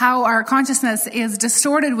упоминания. How our consciousness is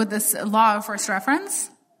distorted with this law of first reference.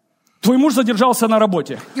 Твой муж задержался на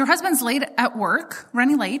работе. Your husband's late at work,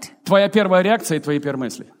 running late. Твоя первая реакция и твои первые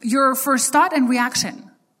мысли. Your first thought and reaction.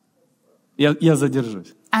 Я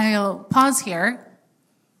задержусь. I'll pause here.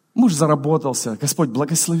 Муж заработался. Господь,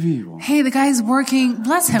 благослови его. Hey, the guy's working.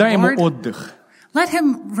 Bless him, Дай ему Lord. отдых. Let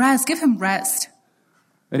him rest. Give him rest.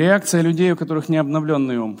 Реакция людей, у которых не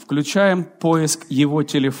обновленный ум. Включаем поиск его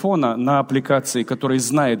телефона на аппликации, который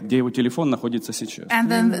знает, где его телефон находится сейчас. And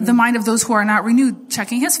then the mind of those who are not renewed,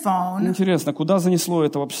 checking his phone, Интересно, куда занесло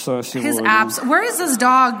этого пса his сегодня? apps. Where is this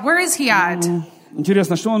dog? Where is he at?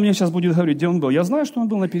 Интересно, что он мне сейчас будет говорить, где он был? Я знаю, что он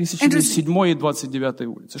был на пересечении Interesting. 7 и 29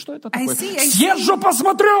 улицы. Что это такое? I see. Съезжу,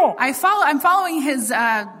 посмотрю! I'm following his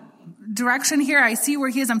direction here. I see where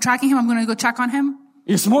he is. I'm tracking him. I'm going to go check on him.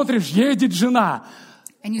 И смотришь, едет жена,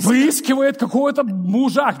 And you see, выискивает какого-то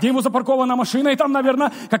мужа, где ему запаркована машина, и там,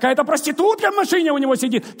 наверное, какая-то проститутка в машине у него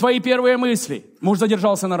сидит. Твои первые мысли. Муж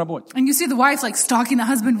задержался на работе. and you see the wife like stalking the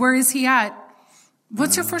husband. Where is he at?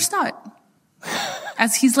 What's your first thought?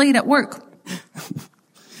 As he's late at work.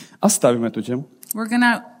 Оставим эту тему. We're going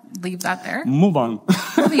to leave that there. Move on.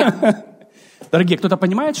 Moving on. Дорогие, кто-то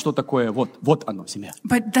понимает, что такое вот оно, семья?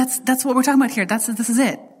 But that's what we're talking about here. This is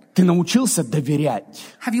it. Ты научился доверять.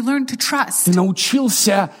 Have you learned to trust? Ты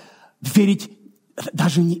научился верить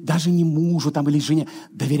даже не мужу там, или жене,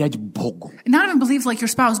 доверять Богу. Not even believe like your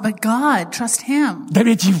spouse, but God. Trust Him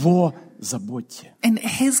Доверять Его заботе. and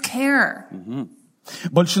His care.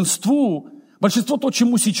 Большинство то,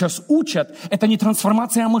 чему сейчас учат, это не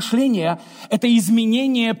трансформация мышления, это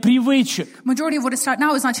изменение привычек. Majority of what is taught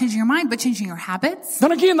now is not changing your mind, but changing your habits.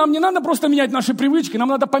 Дорогие, нам не надо просто менять наши привычки, нам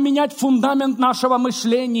надо поменять фундамент нашего We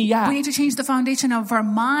мышления. need to change the foundation of our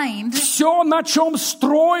mind. Все, на чем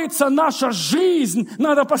строится наша жизнь,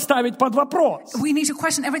 надо поставить под вопрос. We need to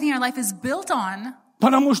question everything our life is built on.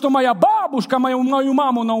 Потому что моя бабушка мою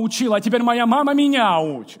маму научила, а теперь моя мама меня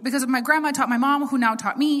учит. Because my grandma taught my mom, who now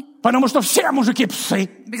taught me. Потому что все мужики псы.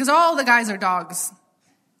 Because all the guys are dogs.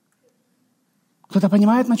 Кто-то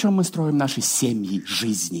понимает, на чем мы строим наши семьи,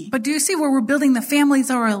 жизни? But do you see where we're building the families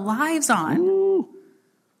of our lives on?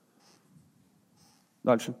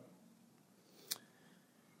 Дальше.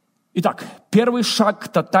 Итак, первый шаг к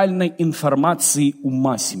тотальной информации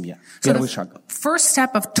ума семья. Первый шаг. First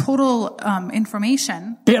step of total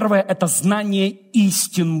information. Первое – это знание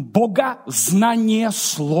истин Бога, знание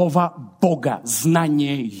Слова Бога,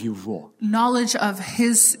 знание Его. Knowledge of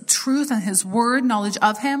His truth and His word, knowledge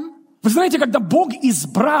of Him. Вы знаете, когда Бог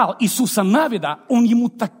избрал Иисуса Навида, Он ему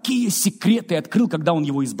такие секреты открыл, когда Он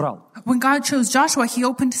его избрал. When God chose Joshua, he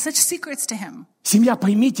opened such secrets to him. Семья,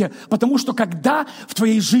 поймите, потому что когда в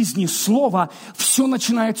твоей жизни слово, все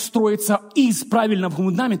начинает строиться из правильного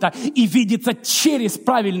фундамента и видится через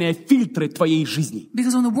правильные фильтры твоей жизни.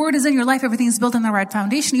 Because when the word is in your life, everything is built on the right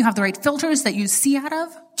foundation. You have the right filters that you see out of.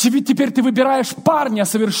 Теперь ты выбираешь парня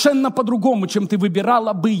совершенно по-другому, чем ты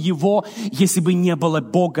выбирала бы его, если бы не было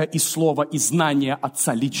Бога и слова и знания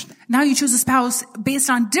Отца лично. Now you choose a spouse based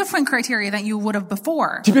on different criteria than you would have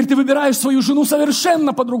before. Теперь ты выбираешь свою жену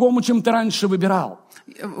совершенно по-другому, чем ты раньше выбирал.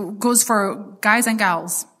 It goes for guys and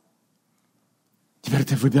gals. Теперь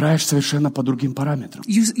ты выбираешь совершенно по другим параметрам.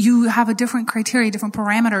 You have a different criteria, different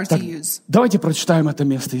parameters Так, to use. давайте прочитаем это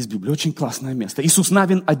место из Библии. Очень классное место. Иисус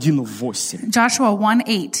Навин 1:8. Joshua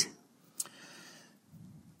 1:8.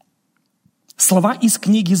 Слова из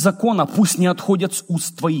книги закона пусть не отходят с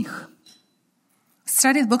уст твоих.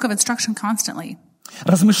 Study the book of instruction constantly.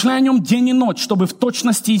 Размышляй о нем день и ночь, чтобы в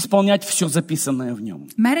точности исполнять все записанное в нем.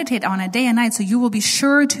 Meditate on it day and night so you will be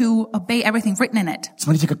sure to obey everything written in it.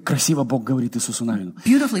 Смотрите, как красиво Бог говорит Иисусу Навину.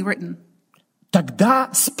 Beautifully written. Тогда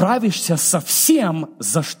справишься со всем,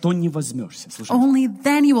 за что не возьмешься. Слушайте. Only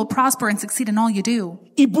then you will prosper and succeed in all you do.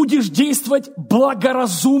 И будешь действовать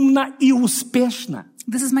благоразумно и успешно.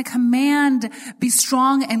 This is my command. Be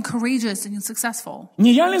strong and courageous and successful.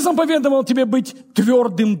 Не я ли заповедовал тебе быть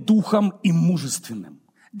твердым духом и мужественным?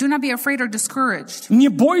 Do not be afraid or discouraged. Не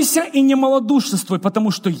бойся и не малодушествуй,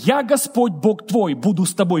 потому что я, Господь Бог твой, буду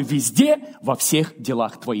с тобой везде, во всех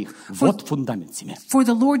делах твоих. Вот фундамент семьи. For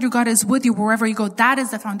the Lord your God is with you wherever you go. That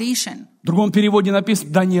is the foundation. В другом переводе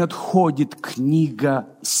написано: да не отходит книга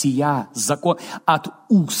сия, закон, от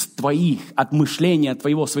уст твоих, от мышления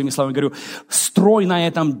твоего, своими словами говорю, строй на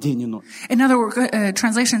этом день и ночь. Another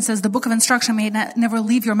translation says, the book of instruction may never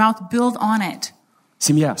leave your mouth, build on it.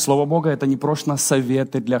 Семья, Слово Бога — это не просто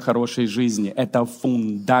советы для хорошей жизни, это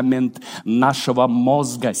фундамент нашего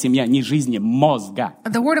мозга. Семья, не жизни, мозга.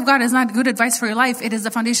 The word of God is not good advice for your life. It is the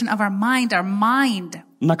foundation of our mind.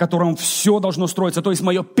 На котором все должно строиться. То есть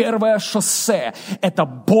мое первое шоссе — это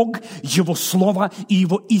Бог, Его Слово и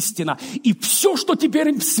Его истина. И все, что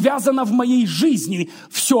теперь связано в моей жизни,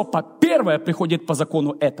 все первое приходит по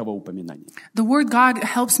закону этого упоминания. The word God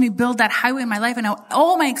helps me build that highway in my life, and now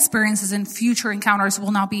all my experiences and future encounters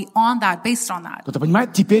will now be on that, based on that. Кто-то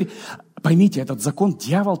понимает? Теперь поймите, этот закон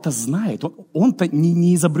дьявол-то знает. Он-то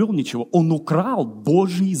не изобрел ничего. Он украл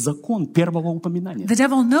Божий закон первого упоминания. The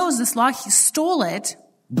devil knows this law. He stole it.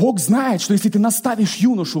 Бог знает, что если ты наставишь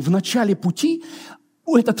юношу в начале пути,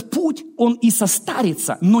 этот путь, он и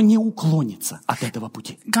состарится, но не уклонится от этого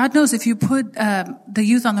пути. God knows if you put the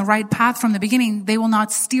youth on the right path from the beginning, they will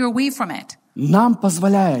not steer away from it. Нам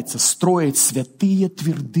позволяется строить святые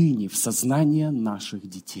твердыни в сознание наших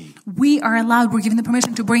детей. We are allowed, we're given the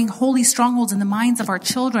permission to bring holy strongholds in the minds of our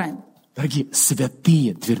children. Дорогие,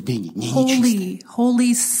 святые твердыни, не нечистые.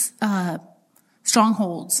 Holy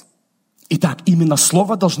strongholds. Итак, именно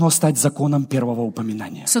слово должно стать законом первого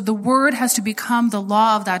упоминания, So the word has to become the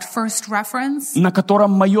law of that first reference на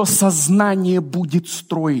котором мое сознание будет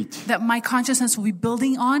строить. that my consciousness will be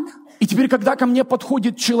building on. И теперь, когда ко мне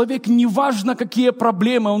подходит человек, неважно, какие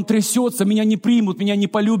проблемы, он трясется, меня не примут, меня не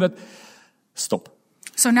полюбят. Стоп.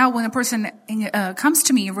 So now when a person comes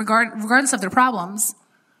to me, regardless of their problems,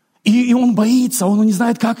 И он боится, он не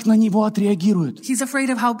знает, как на него отреагируют. he's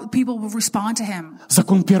afraid of how people will respond to him.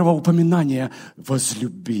 Закон первого упоминания —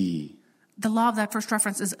 возлюби. The law of that first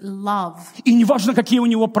reference is love. И неважно, какие у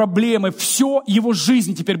него проблемы, все его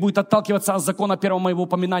жизнь теперь будет отталкиваться от закона первого моего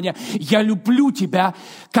упоминания. Я люблю тебя,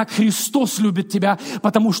 как Христос любит тебя,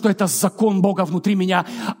 потому что это закон Бога внутри меня,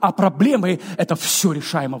 а проблемы — это все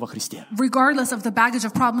решаемо во Христе. Regardless of the baggage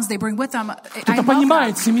of problems they bring with them, I Кто-то love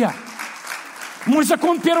понимает, them. семья? Мой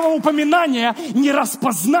закон первого упоминания — не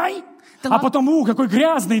распознай, а потом, какой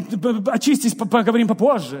грязный, очистись, поговорим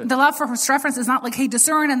попозже. The love for first reference is not like, hey,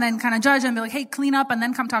 discern and then kind of judge and be like, hey, clean up and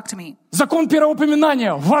then come talk to me. Закон первого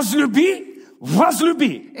упоминания — возлюби,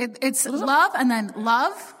 возлюби. It's love and then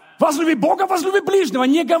love. Возлюби Бога, возлюби ближнего.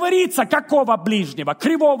 Не говорится, какого ближнего,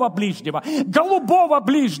 кривого ближнего, голубого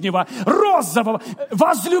ближнего, розового.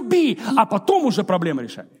 Возлюби, а потом уже проблемы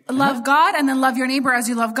решай. Love God and then love your neighbor as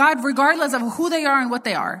you love God, regardless of who they are and what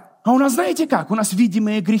they are. А у нас, знаете как? У нас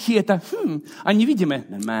видимые грехи — это, а невидимые —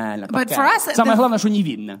 нормально, But пока. for us, Самое главное, что не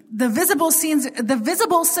видно. The visible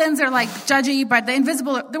sins are like judgy, but the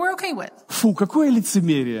invisible, they were okay with. Фу, какое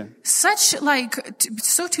лицемерие. Such like,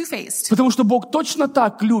 so two-faced. Потому что Бог точно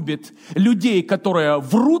так любит людей, которые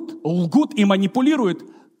врут, лгут и манипулируют,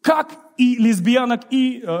 как и лесбиянок,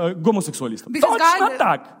 и гомосексуалистов. Because Точно God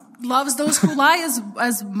так. loves those who lie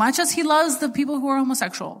as much as he loves the people who are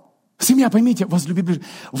homosexual. Семья, поймите, возлюби ближнего.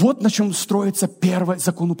 Вот на чем строится первый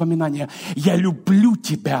закон упоминания. Я люблю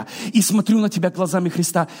тебя и смотрю на тебя глазами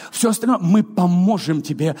Христа. Все остальное мы поможем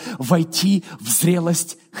тебе войти в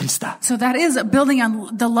зрелость Христа. So that is building on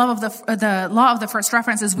the love of the law of the first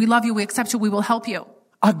reference is we love you, we accept you, we will help you.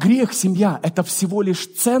 А грех, семья, это всего лишь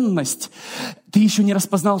ценность. Ты еще не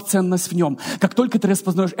распознал ценность в нем. Как только ты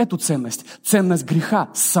распознаешь эту ценность, ценность греха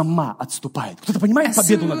сама отступает. Кто-то понимает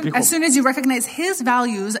победу над грехом? As soon as you recognize his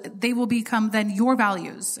values, they will become then your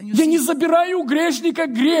values. Я не забираю у грешника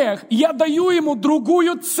грех. Я даю ему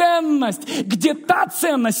другую ценность, где та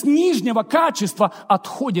ценность нижнего качества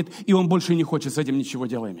отходит, и он больше не хочет с этим ничего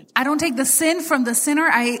дела иметь. I don't take the sin from the sinner.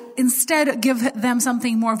 I instead give them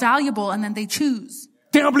something more valuable, and then they choose.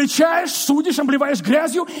 Ты обличаешь, судишь, обливаешь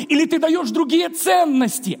грязью, или ты даешь другие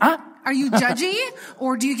ценности, а? Are you judgy,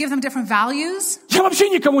 or do you give them different values? Я вообще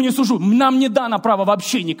никого не сужу. Нам не дано право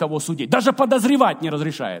вообще никого судить. Даже подозревать не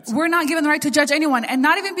разрешается. We're not given the right to judge anyone, and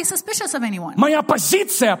not even be suspicious of anyone. Моя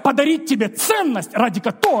позиция — подарить тебе ценность, ради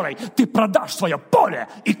которой ты продашь свое поле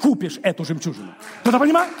и купишь эту жемчужину. Кто-то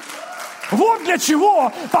понимает? Вот для чего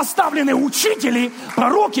поставлены учители,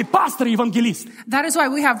 пророки, пасторы, евангелисты. That is why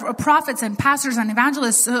we have prophets and pastors and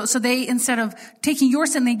evangelists, so they, instead of taking your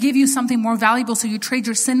sin, they give you something more valuable, so you trade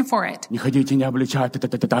your sin for it. Не ходите, не обличайте,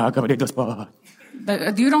 говорит Господь.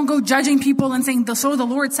 You don't go judging people and saying, so the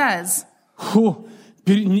Lord says. Фу,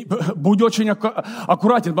 будь очень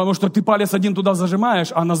аккуратен, потому что ты палец один туда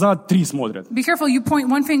зажимаешь, а назад 3 смотрят. Be careful, you point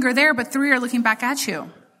one finger there, but 3 are looking back at you.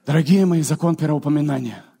 Дорогие мои, закон первого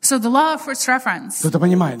упоминания. So the law of first reference. Кто-то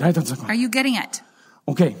понимает, да, этот закон? Are you getting it?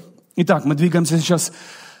 Окей. Итак, мы двигаемся сейчас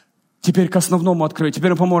теперь к основному открытию.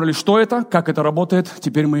 Теперь мы поморали, что это, как это работает.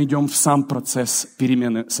 Теперь мы идем в сам процесс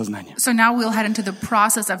перемены сознания. So now we'll head into the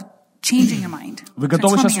process of changing your mind. Вы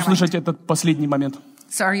готовы сейчас услышать этот последний момент?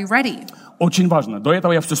 So are you ready? Очень важно. До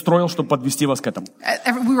этого я все строил, чтобы подвести вас к этому.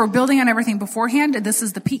 We were building on everything beforehand, and this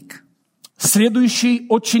is the peak. Следующий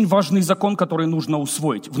очень важный закон, который нужно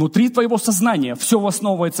усвоить. Внутри твоего сознания все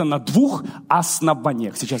основывается на 2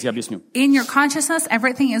 основаниях. Сейчас я объясню. In your consciousness,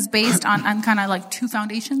 everything is based on kind of like 2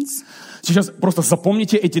 foundations. Сейчас просто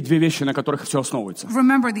запомните эти 2 вещи, на которых все основывается.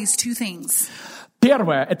 Remember these 2 things.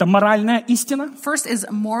 Первое – это моральная истина. First is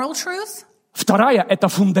moral truth. Вторая – это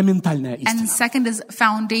фундаментальная истина. And second is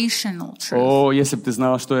foundational truth. О, если бы ты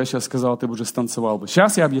знала, что я сейчас сказал, ты бы уже станцевал бы.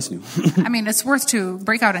 Сейчас я объясню. I mean, it's worth to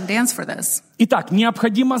break out and dance for this. Итак,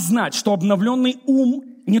 необходимо знать, что обновленный ум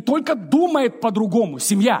не только думает по-другому,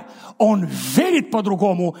 семья, он верит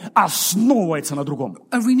по-другому, основывается на другом.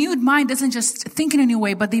 A renewed mind doesn't just think in a new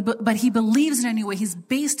way, but he believes in a new way. He's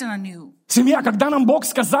based on a new. Семья, когда нам Бог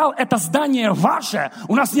сказал, это здание ваше,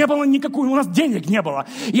 у нас не было у нас денег не было.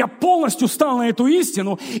 Я полностью встал на эту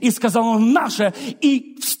истину и сказал, он наше,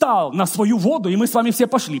 и встал на свою воду, и мы с вами все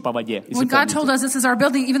пошли по воде. When God told us this is our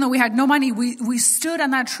building, even though we had no money, we stood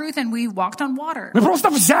on that truth and we walked on water. Мы просто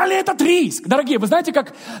взяли этот риск. Дорогие, вы знаете,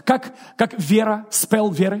 как вера, спел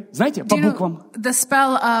веры? Знаете, по буквам? The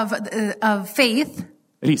spell of faith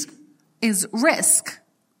Риск. is risk.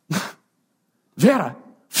 Вера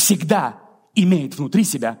всегда имеет внутри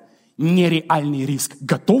себя нереальный риск.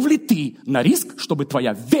 Готов ли ты на риск, чтобы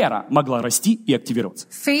твоя вера могла расти и активироваться?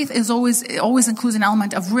 Faith is always includes an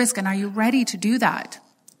element of risk, and are you ready to do that?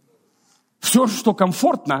 Все, что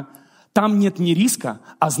комфортно, там нет ни риска,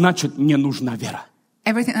 а значит, не нужна вера.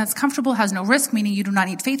 Everything that's comfortable has no risk, meaning you do not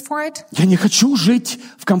need faith for it. Я не хочу жить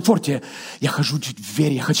в комфорте. Я хочу жить в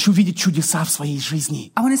вере. Я хочу видеть чудеса в своей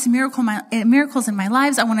жизни. I want to see miracles in my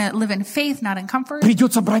lives. I want to live in faith, not in comfort.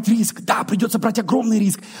 Придется брать риск. Да, придется брать огромный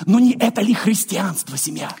риск. Но не это ли христианство,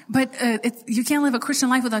 семья? But you can't live a Christian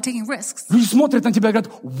life without taking risks. Люди смотрят на тебя и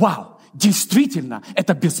говорят, вау, действительно,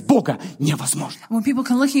 это без Бога невозможно. When people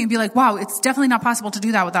can look at you and be like, wow, it's definitely not possible to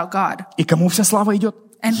do that without God. И кому вся слава идет?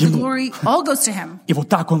 And the glory all goes to him. И вот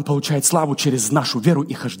так он получает славу через нашу веру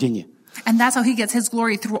и хождение. And that's how he gets his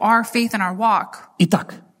glory through our faith and our walk.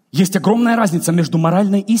 Итак, есть огромная разница между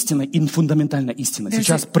моральной истиной и фундаментальной истиной.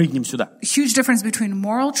 Сейчас прыгнем сюда. Huge difference between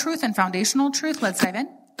moral truth and foundational truth. Let's dive in.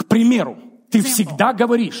 К примеру, ты всегда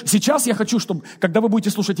говоришь. Сейчас я хочу, чтобы, когда вы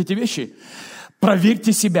будете слушать эти вещи,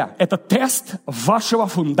 проверьте себя. Это тест вашего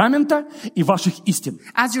фундамента и ваших истин.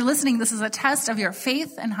 As you're listening, this is a test of your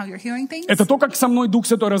faith and how you're hearing things. Это то, как со мной Дух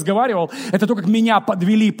Святой разговаривал. Это то, как меня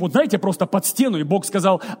подвели, знаете, просто под стену. И Бог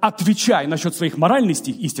сказал, отвечай насчет своих моральных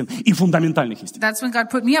истин и фундаментальных истин. That's when God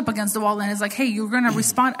put me up against the wall and is like, hey, you're going to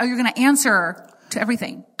respond, or you're going to answer to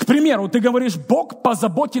everything. К примеру, ты говоришь, Бог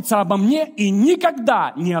позаботится обо мне и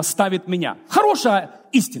никогда не оставит меня. Хорошая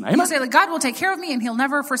истина. You say, like, God will take care of me and he'll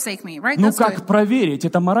never forsake me, right? Ну That's как good. проверить,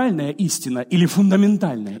 это моральная истина или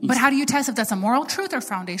фундаментальная But истина? how do you test if that's a moral truth or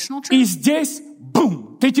foundational И truth? здесь,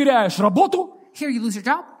 бум, ты теряешь работу, Here you lose your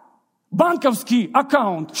job, банковский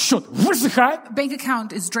аккаунт, счет высыхает, bank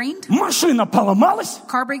account is drained, машина поломалась,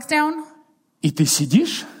 car breaks down, и ты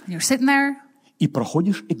сидишь and you're sitting there и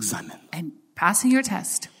проходишь экзамен. and passing your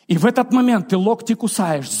test. И в этот момент ты локти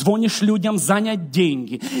кусаешь, звонишь людям занять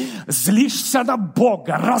деньги, злишься на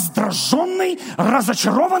Бога, раздраженный,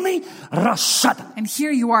 разочарованный, расшатан. And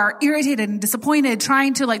here you are irritated and disappointed,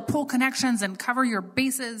 trying to like pull connections and cover your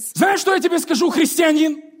bases. Знаешь, что я тебе скажу,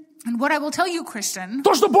 христианин? And what I will tell you, Christian,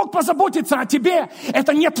 То, что Бог позаботится о тебе,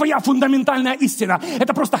 это не твоя фундаментальная истина.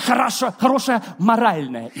 Это просто хорошая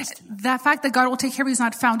моральная истина. that fact that God will take care of you is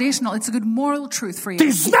not foundational. It's a good moral truth for Ты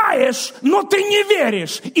you. знаешь, но ты не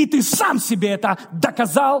веришь. И ты сам себе это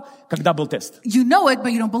доказал, когда был тест. You know it,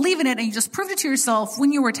 but you don't believe in it, and you just proved it to yourself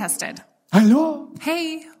when you were tested. Алло?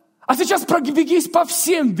 Hey, А сейчас пробегись по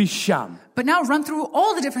всем вещам. but now run through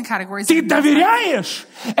all the different categories. Ты доверяешь?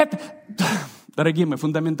 Это, дорогие мои,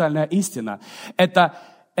 фундаментальная истина.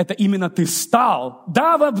 Это именно ты стал.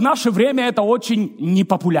 Да, в наше время это очень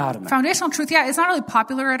непопулярно. Foundational truth, yeah, it's not really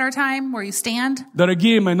popular at our time where you stand.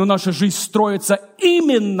 Дорогие мои, но наша жизнь строится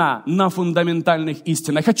именно на фундаментальных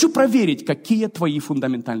истинах. Хочу проверить, какие твои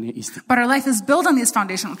фундаментальные истины. But our life is built on these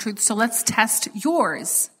foundational truths, so let's test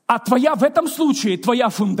yours. А в этом случае, твоя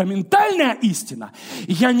фундаментальная истина,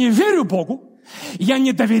 я не верю Богу, я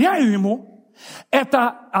не доверяю Ему,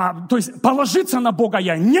 то есть положиться на Бога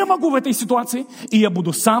я не могу в этой ситуации, и я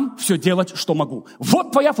буду сам все делать, что могу.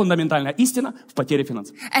 Вот твоя фундаментальная истина в потере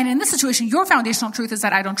финансов. And in this situation, your foundational truth is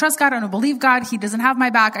that I don't trust God, I don't believe God, He doesn't have my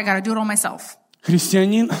back, I gotta do it all myself.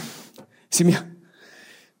 Христианин, семья.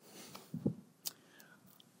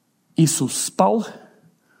 Иисус спал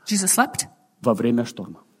Jesus slept во время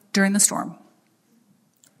шторма. during the storm.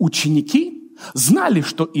 Ученики знали,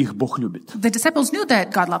 что их Бог любит. The disciples knew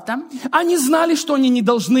that God loved them. Они знали, что они не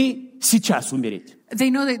должны сейчас умереть. They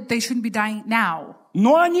know that they shouldn't be dying now.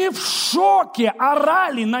 Но они в шоке,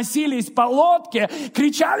 орали, носились по лодке,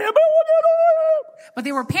 кричали: «Мы умираем!» But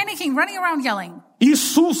they were panicking, running around yelling,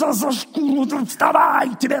 Иисуса за шкуру,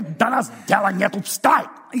 вставай, тебе до нас дела нету, встай,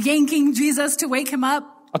 yanking Jesus to wake him up.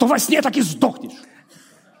 а то во сне так и сдохнешь.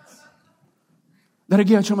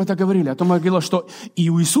 Дорогие, о чем это говорили? О том говорила, что и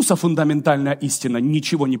у Иисуса фундаментальная истина: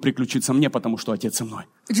 ничего не приключится мне, потому что Отец со мной.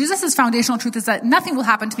 Jesus' foundational truth is that nothing will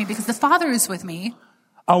happen to me because the Father is with me.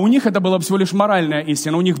 А у них это была всего лишь моральная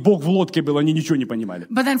истина. У них Бог в лодке был, они ничего не понимали.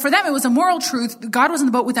 But then for them it was a moral truth. God was in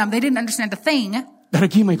the boat with them. They didn't understand a thing.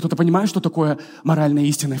 Дорогие мои, кто-то понимает, что такое моральная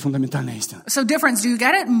истина и фундаментальная истина? So difference, do you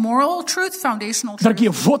get it? Moral truth, foundational truth.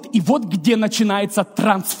 Дорогие, вот где начинается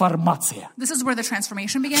трансформация. This is where the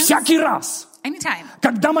transformation begins. Всякий раз, Anytime.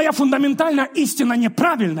 когда моя фундаментальная истина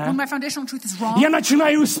неправильная, When my foundational truth is wrong, я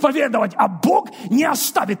начинаю исповедовать, а Бог не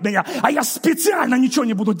оставит меня, а я специально ничего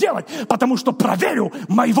не буду делать, потому что проверю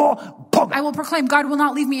моего Бога. I will proclaim God will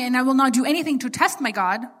not leave me and I will not do anything to test my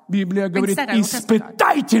God. Библия говорит: Instead, I will test my God.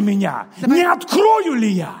 испытайте меня, не открою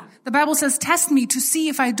ли я. The Bible says, test me to see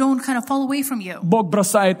if I don't kind of fall away from you. Бог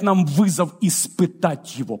бросает нам вызов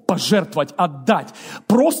испытать Его, пожертвовать, отдать,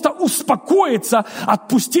 просто успокоиться,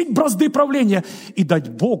 отпустить бразды правления и дать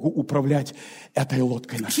Богу управлять этой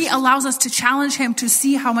лодкой нашей. He allows us to challenge Him to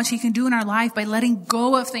see how much He can do in our life by letting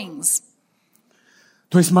go of things.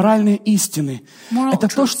 То есть моральные истины Moral – это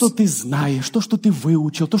то, truths. что ты знаешь, то, что ты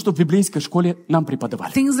выучил, то, что в библейской школе нам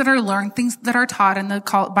преподавали. Things that are learned, things that are taught in the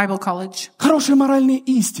Bible college. Хорошие моральные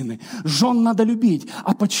истины. Жен надо любить.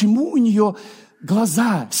 А почему у нее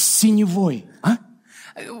глаза с синевой? А?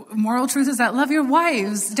 Moral truth is that love your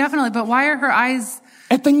wives, definitely, but why are her eyes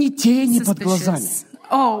Это не тени под глазами. suspicious?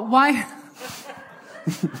 Oh, why?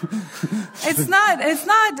 It's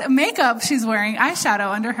not makeup she's wearing,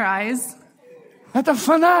 eyeshadow under her eyes. Это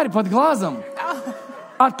фонарь под глазом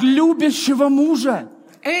от любящего мужа.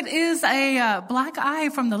 It is a black eye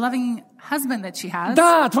from the loving husband that she has.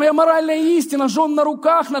 Да, твоя моральная истина, жен на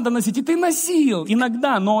руках надо носить. И ты носил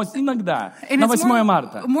иногда, но иногда. And На it's 8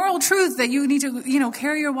 марта. moral truth that you need to,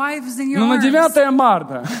 carry your wives in your Ну, на arms. 9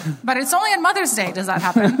 марта. But it's only on Mother's Day does that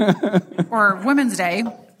happen. Or Women's Day.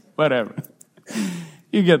 Whatever.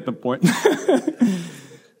 You get the point.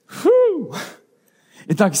 Фу.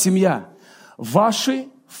 Итак, семья.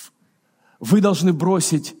 Вы должны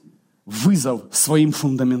бросить вызов своим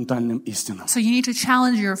фундаментальным истинам. So you need to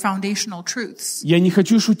challenge your foundational truths. Я не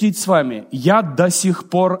хочу шутить с вами. Я до сих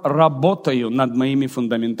пор работаю над моими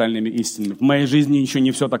фундаментальными истинами. В моей жизни еще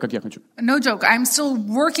не все так, как я хочу. No joke. I'm still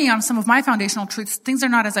working on some of my foundational truths. Things are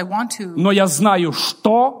not as I want to. Но я знаю,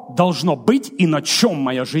 что должно быть и на чем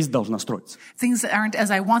моя жизнь должна строиться. Things aren't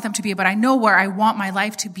as I want them to be, but I know where I want my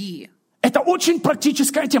life to be. Это очень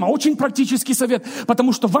практическая тема, очень практический совет,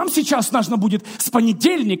 потому что вам сейчас нужно будет с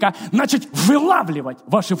понедельника начать вылавливать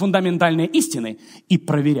ваши фундаментальные истины и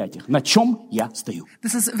проверять их, на чем я стою.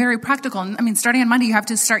 This is very practical. I mean, starting on Monday, you have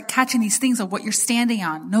to start catching these things of what you're standing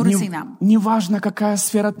on, noticing them. Неважно, какая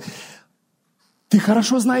сфера. Ты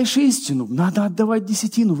хорошо знаешь истину, надо отдавать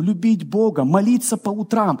десятину, любить Бога, молиться по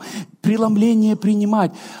утрам, преломление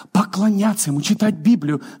принимать, поклоняться Ему, читать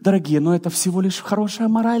Библию. Дорогие, но это всего лишь хорошая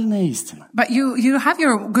моральная истина. But you have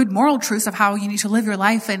your good moral truths of how you need to live your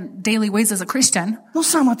life in daily ways as a Christian. Ну,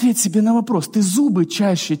 сам ответь себе на вопрос. Ты зубы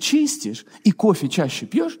чаще чистишь и кофе чаще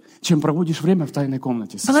пьешь, чем проводишь время в тайной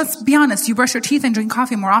комнате? But let's be honest, you brush your teeth and drink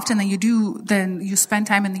coffee more often than you spend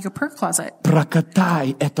time in your prayer closet.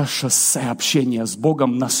 Прокатай это шоссе общения с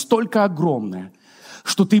Богом настолько огромное,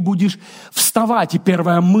 что ты будешь вставать, и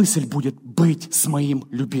первая мысль будет быть с моим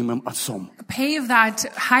любимым отцом. Pave that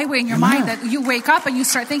highway in your mind that you wake up and you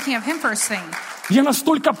start thinking of him first thing. Я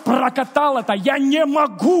настолько прокатал это, я не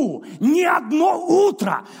могу ни одно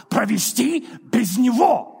утро провести без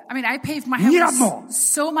него. I mean, I paved my highway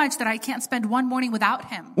so much that I can't spend one morning without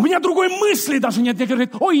him. У меня другой мысли даже нет. Я говорю,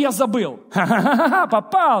 ой, я забыл. Ха-ха-ха,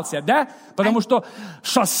 попался, да? Потому что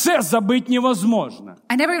шоссе забыть невозможно.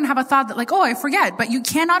 I never even have a thought that like, oh, I forget. But you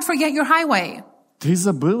cannot forget your highway. Ты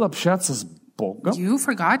забыл общаться с Богом? You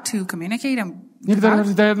forgot to communicate and Некоторые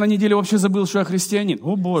говорят, да я на неделе вообще забыл, что я христианин.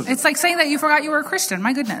 О, Боже. It's like saying that you forgot you were a Christian.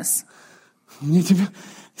 My goodness. Мне тебе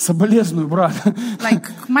соболезную, брат. Like,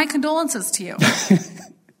 my condolences to you.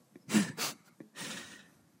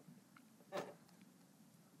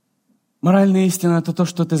 Моральная истина – это то,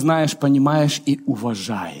 что ты знаешь, понимаешь и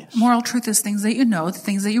уважаешь. Moral truth is things that you know, the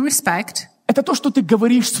things that you respect. Это то, что ты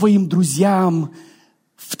говоришь своим друзьям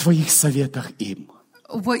в твоих советах им.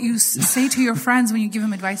 What you say to your friends when you give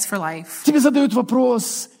them advice for life. Тебе задают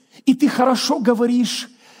вопрос, и ты хорошо говоришь,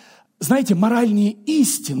 знаете, моральные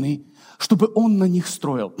истины, чтобы он на них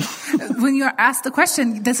строил. When you're asked the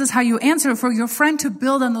question, this is how you answer for your friend to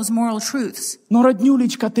build on those moral truths. Но,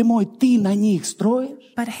 роднюлечка ты мой, ты на них строишь?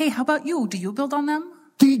 But hey, how about you? Do you build on them?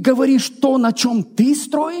 Ты говоришь то, на чем ты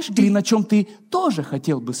строишь, или на чем ты тоже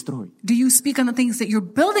хотел бы строить? Do you speak on the things that you're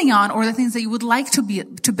building on or the things that you would like to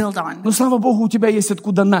build on? Ну, слава Богу, у тебя есть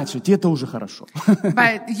откуда начать, и это уже хорошо.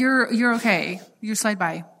 But you're okay. You slide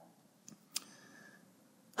by.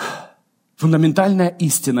 Фундаментальная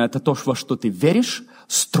истина – это то, во что ты веришь,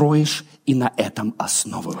 строишь и на этом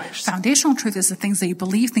основываешься. Foundational truth is the things that you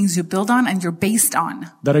believe, things you build on, and you're based on.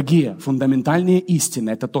 Дорогие, фундаментальные истины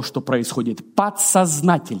 – это то, что происходит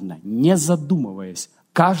подсознательно, не задумываясь,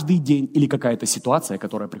 каждый день или какая-то ситуация,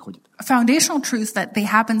 которая приходит. Foundational truths that they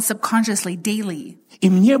happen subconsciously, daily. И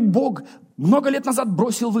мне Бог много лет назад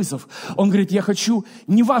бросил вызов. Он говорит, я хочу,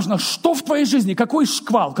 неважно, что в твоей жизни, какой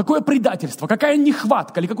шквал, какое предательство, какая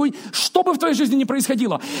нехватка, или что бы в твоей жизни ни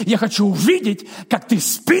происходило, я хочу увидеть, как ты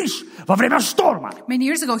спишь во время шторма. Many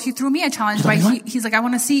years ago, he threw me a challenge by he's like, I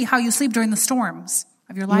want to see how you sleep during the storms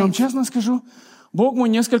of your Я вам life. честно скажу, Бог мой,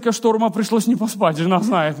 несколько штормов пришлось не поспать, жена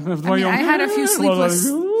знает, вдвоем. I had a few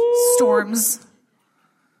sleepless storms.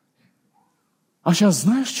 А сейчас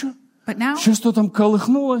знаешь что? But now, Сейчас что там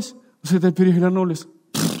колыхнулось, с этой переглянулись.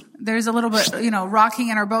 there's a little bit, rocking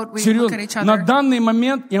in our boat. We look at each Серьезно, на other. данный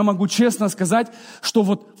момент я могу честно сказать, что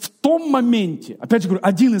вот в том моменте, опять же говорю,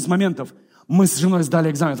 один из моментов, мы с женой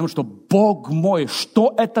сдали экзамен, потому что, Бог мой,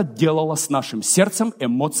 что это делало с нашим сердцем,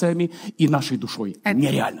 эмоциями и нашей душой?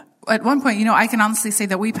 Нереально. At one point, I can honestly say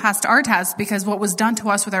that we passed our test because what was done to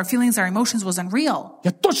us with our feelings, our emotions was unreal.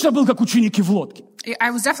 Я точно был как ученики в лодке.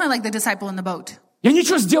 I was definitely like the disciple in the boat. Я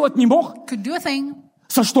ничего сделать не мог. Couldn't do a thing.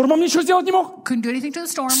 Со штормом ничего сделать не мог. Couldn't do anything to the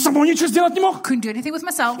storm. С собой ничего сделать не мог. Couldn't do anything with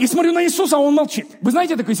myself. И смотрю на Иисуса, а Он молчит. Вы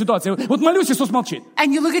знаете такую ситуацию? Вот молюсь, Иисус молчит.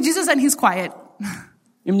 And you look at Jesus and he's quiet.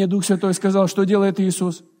 И мне Дух Святой сказал, что делает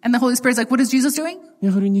Иисус. And the Holy Spirit's like, what is Jesus doing?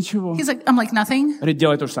 Я говорю, ничего. I'm like, nothing. Говорит,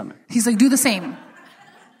 делай то же самое. He's like, do the same.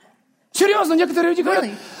 Серьезно, некоторые люди говорят,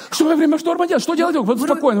 что во время шторма делать? Что делать? Вот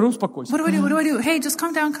спокойно, успокойся. What do I do? What do I do? Hey, just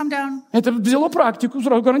calm down, calm down. Это взяло практику,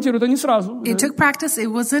 сразу гарантирую, это не сразу. It took practice.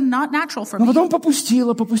 It was not natural for Но me. потом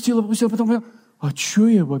попустила, потом понял, а что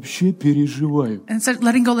я вообще переживаю? And instead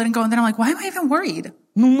letting go, and then I'm like, why am I even worried?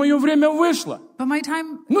 Ну, мое время вышло. But my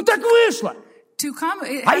time Ну, так вышло. to come,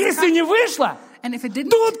 it А hasn't если come. не вышло, And if it didn't,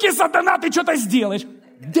 дудки, сатана, ты что-то сделаешь.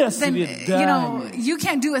 До then, свидания. you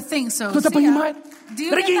can't do a thing, so Кто-то see ya. понимает? Do you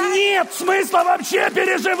get Дорогие, that? нет смысла вообще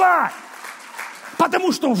переживать.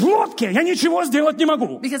 Потому что в лодке я ничего сделать не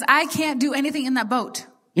могу. Because I can't do anything in that boat.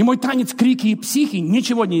 И мой танец, крики и психи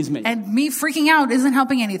ничего не изменит. And me freaking out isn't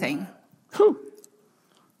helping anything. Фу.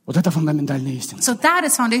 Вот это фундаментальная истина. So that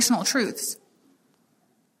is foundational truths.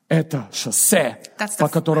 Это шоссе, That's the по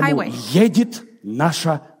которому highway. едет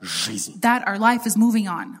наша жизнь. That our life is moving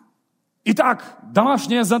on. Итак,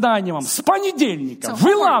 домашнее задание вам. С понедельника So,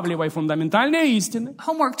 вылавливай фундаментальные истины.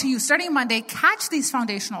 Homework to you. Starting Monday, catch these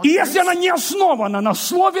foundational И если truths. она не основана на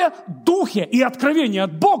слове, духе и откровении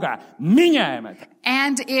от Бога, меняем это.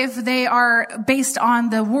 And if they are based on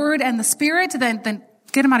the word and the spirit, then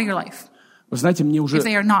get them out of your life. Вы знаете, мне уже If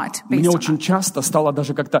they are not based мне on очень that. часто стало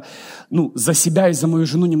даже как-то, за себя и за мою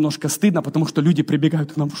жену немножко стыдно, потому что люди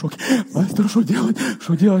прибегают к нам в шоке. Пастор, что делать?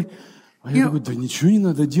 Что делать? А я говорю, да ничего не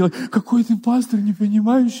надо делать. Какой ты пастор, не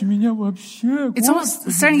понимающий меня вообще. It's almost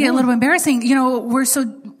starting to get a little embarrassing. We're so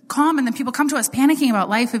calm, and then people come to us panicking about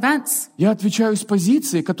life events. Я отвечаю с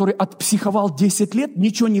позиции, который отпсиховал 10 лет,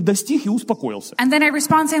 ничего не достиг и успокоился. And then I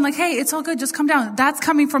respond saying like, hey, it's all good, just come down. That's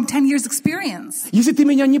coming from 10 years experience. Если ты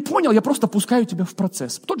меня не понял, я просто пускаю тебя в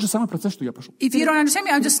процесс. Тот же самый процесс, что я прошел. If you don't understand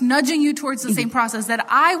me, I'm just nudging you towards the same process that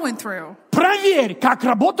I went through. Проверь, как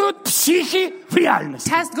работают психи в реальности.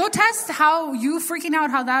 Go test how you freaking out,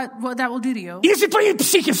 what that will do to you. Если твои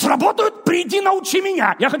психи сработают, приди, научи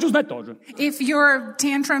меня. Я хочу знать тоже. If your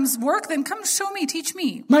tantrums work, then come show me, teach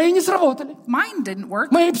me. Мои не сработали. Mine didn't work.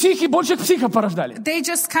 Мои психи больше психов порождали. They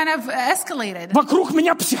just kind of escalated. Вокруг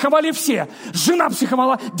меня психовали все. Жена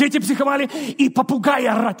психовала, дети психовали, и попугаи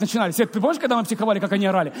орать начинали. Свет, ты помнишь, когда мы психовали, как они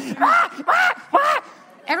орали?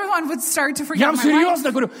 Everyone would start to freak Я out. вам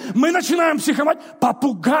серьезно говорю, мы начинаем психовать.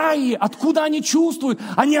 Попугаи, откуда они чувствуют?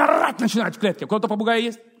 Они орать начинают в клетке. У кого-то попугаи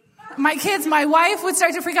есть? My kids, my wife would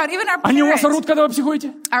start to freak out. Even our Они у вас орут, parrot. когда вы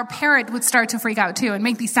психуете? Our parrot would start to freak out too and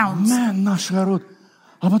make these sounds. Наши орут.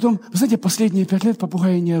 А потом, вы знаете, последние 5 лет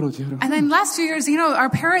попугаи не орут. Я говорю, And then last few years, our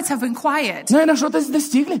parrots have been quiet. наверное, что-то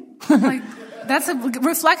достигли. Like, that's a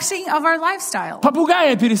reflection of our lifestyle.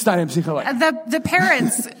 Попугаи перестали психовать. The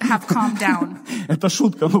parrots have calmed down. Это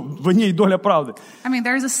шутка, в ней доля правды. I mean,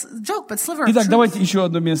 there's a joke, but sliver of Итак, truth. давайте еще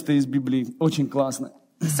одно место из Библии. Очень классно.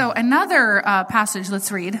 So another passage,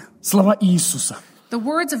 let's read. Слова Иисуса. The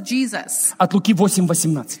words of Jesus. От Луки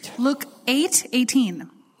 8:18. Luke 8:18.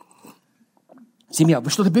 Семья, вы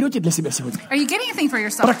что-то берете для себя сегодня? Are you getting anything for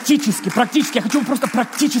yourself? Практически. Я хочу вам просто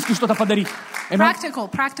практически что-то подарить. Practical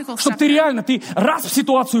Чтобы stuff. ты реально, ты раз в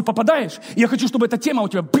ситуацию попадаешь, и я хочу, чтобы эта тема у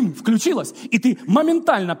тебя включилась, и ты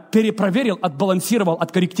моментально перепроверил, отбалансировал,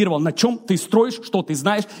 откорректировал, на чем ты строишь, что ты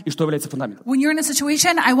знаешь и что является фундаментом. When you're in a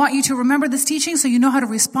situation, I want you to remember this teaching so you know how to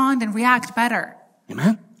respond and react better.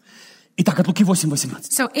 Amen? Итак, от Луки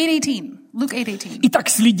 8:18. So 8:18. Luke 8:18. Итак,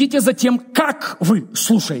 следите за тем, как вы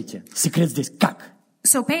слушаете. Секрет здесь. Как?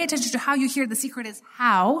 So pay attention to how you hear. The secret is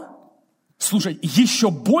how. Слушай, еще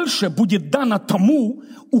больше будет дано тому,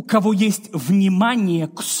 у кого есть внимание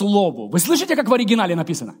к слову. Вы слышите, как в оригинале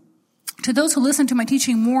написано? To those who listen to my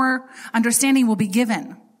teaching, more understanding will be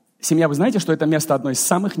given. Семья, вы знаете, что это место одно из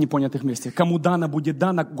самых непонятых мест? Кому дано, будет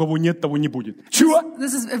дано, у кого нет, того не будет. Чего?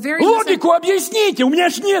 This is a very Логику объясните, у меня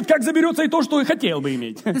ж нет, как заберется и то, что я хотел бы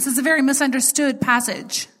иметь. This is a very misunderstood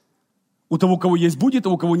passage. У того, у кого есть, будет, а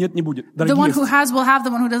у кого нет, не будет. The one Дорогие, who has will have, the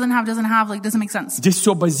one who doesn't have, like, doesn't make sense. здесь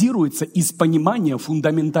все базируется из понимания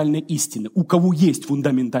фундаментальной истины. У кого есть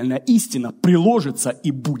фундаментальная истина, приложится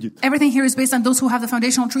и будет. Everything here is based on those who have the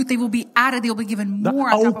foundational truth. They will be added. They will be given Да? more.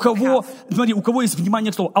 А on у top of what they кого, have. смотри, у кого есть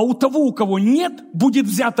внимание к слову, а у того, у кого нет, будет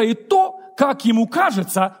взято и то, как ему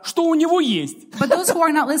кажется, что у него есть. But those who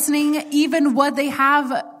are not listening, even what they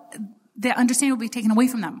have, their understanding will be taken away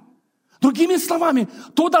from them. Другими словами,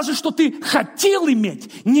 то даже, что ты хотел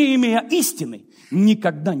иметь, не имея истины,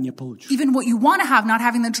 никогда не получишь. Even what you want to have, not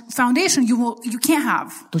having the foundation, you can't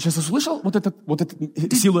have. Кто сейчас услышал вот эту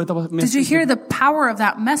силу этого Did you места? hear the power of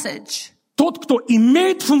that message? Тот, кто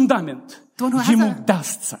имеет фундамент, The one who has ему a-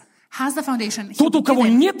 дастся. Has the foundation. He Тот, у will кого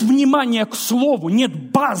give it. нет внимания к слову, нет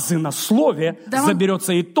базы на слове, Да он-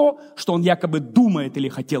 заберется и то, что он якобы думает или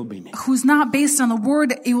хотел бы иметь. Who's not based on the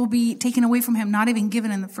word, it will be taken away from him, not even given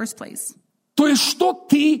in the first place. То есть, что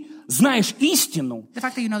ты знаешь истину, The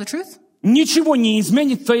fact that you know the truth ничего не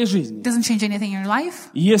изменит в твоей жизни, doesn't change anything in your life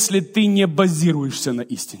если ты не базируешься на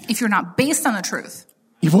истине. if you're not based on the truth.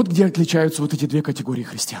 И вот где отличаются вот эти две категории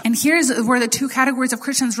христиан. And here's where the two categories of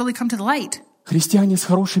Christians really come to the light. Христиане с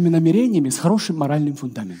хорошими намерениями, с хорошим моральным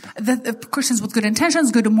фундаментом. The Christians with good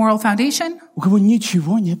intentions, good moral foundation, У кого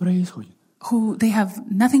ничего не происходит. who they have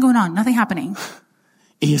nothing going on, nothing happening.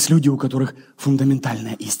 И есть люди, у которых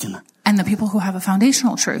фундаментальная истина. And the people who have a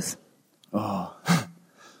foundational truth.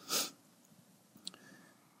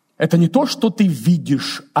 Это не то, что ты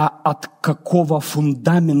видишь, а от какого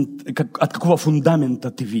фундамента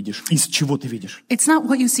ты видишь, из чего ты видишь. It's not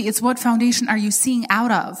what you see, it's what foundation are you seeing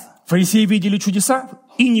out of. Фарисеи видели чудеса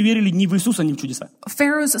и не верили ни в Иисуса, ни в чудеса.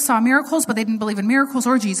 Pharaohs saw miracles, but they didn't believe in miracles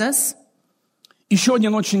or Jesus. Еще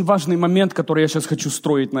один очень важный момент, который я сейчас хочу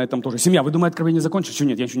строить на этом тоже. Семья, вы думаете, откровение закончится? Еще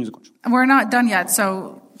нет, я еще не закончу. We're not done yet,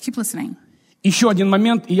 so keep listening. Еще один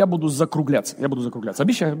момент, и я буду закругляться.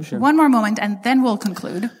 Обещаю. One more moment, and then we'll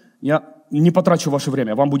conclude. Я не потрачу ваше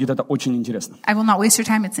время, вам будет это очень интересно. I will not waste your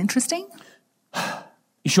time, it's interesting.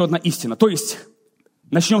 Еще одна истина. То есть,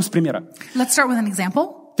 начнем с примера. Let's start with an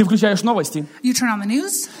example. Ты включаешь новости, You turn on the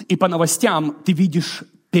news, и по новостям ты видишь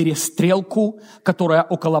перестрелку, которая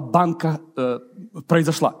около банка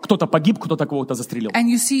произошла. Кто-то погиб, кто-то кого-то застрелил. and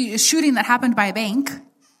you see a shooting that happened by a bank.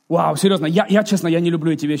 Вау, серьезно, я честно, я не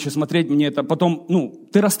люблю эти вещи смотреть, мне это потом,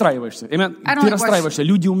 ты расстраиваешься. I don't Ты like расстраиваешься,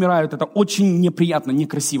 люди умирают, это очень неприятно,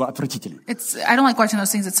 некрасиво, отвратительно. I don't like watching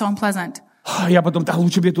those things, it's so unpleasant. Я потом,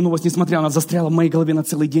 лучше бы эту новость не смотрел, она застряла в моей голове на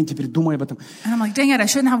целый день, теперь думаю об этом. And I'm like, dang it, I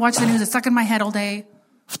shouldn't have watched the news, it's stuck in my head all day.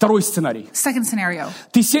 Второй сценарий. Second scenario.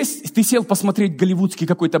 Ты сел посмотреть голливудский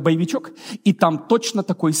какой-то боевичок, и там точно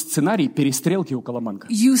такой сценарий перестрелки около банка.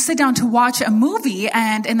 You sit down to watch a movie,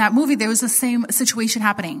 and in that movie there was the same situation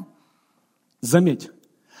happening. Заметь,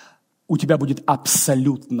 у тебя будет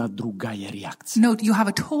абсолютно другая реакция. Note, you have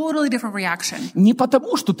a totally different reaction. Не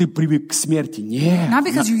потому, что ты привык к смерти, нет. Not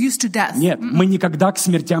because you're used to death. Нет, мы никогда к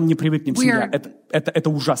смертям не привыкнем, семья. are- Это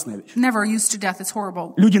ужасная вещь. Never used to death, it's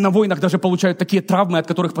horrible. Люди на войнах даже получают такие травмы, от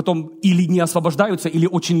которых потом или не освобождаются, или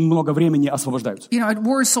очень много времени освобождаются. You know, at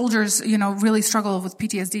war, soldiers, really struggle with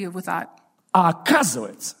PTSD with that. А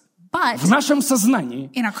оказывается, But в нашем сознании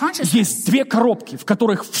in our consciousness, есть две коробки, в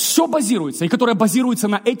которых все базируется, и которые базируются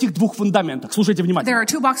на этих двух фундаментах. Слушайте внимательно. there are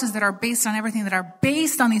two boxes that are based on everything that are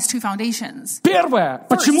based on these two foundations. Первое.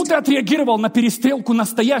 Почему ты отреагировал на перестрелку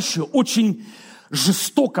настоящую? Очень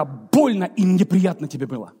жестоко, больно и неприятно тебе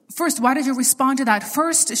было. First, why did you respond to that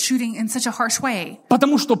first shooting in such a harsh way?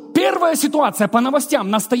 Потому что первая ситуация по новостям,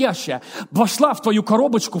 настоящая, вошла в твою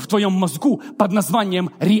коробочку, в твоем мозгу под названием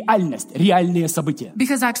реальность, реальные события.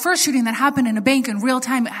 Because that first shooting that happened in a bank in real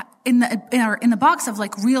time, in the box of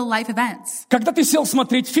like real life events. Когда ты сел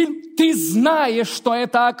смотреть фильм, ты знаешь, что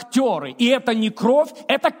это актеры, и это не кровь,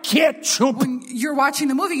 это кетчуп. When you're watching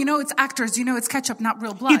the movie, you know it's actors, you know it's ketchup, not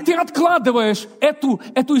real И blood. ты откладываешь эту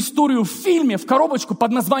историю в фильме, в коробочку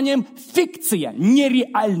под названием фикция,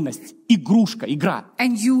 нереальность, игрушка, игра.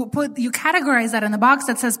 And you categorize that in the box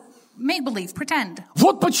that says make believe, pretend.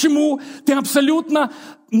 Вот почему ты абсолютно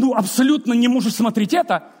не можешь смотреть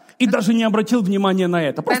это и даже не обратил внимания на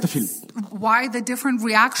это. Просто фильм. That's why the different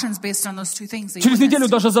reactions based on those two things. that you Через неделю witnessed.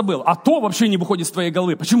 даже забыл. А то вообще не выходит из твоей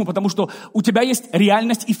головы. Почему? Потому что у тебя есть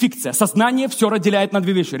реальность и фикция. Сознание все разделяет на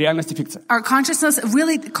две вещи. Реальность и фикция. Our consciousness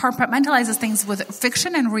really compartmentalizes things with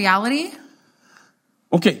fiction and reality.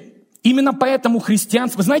 Окей. Именно поэтому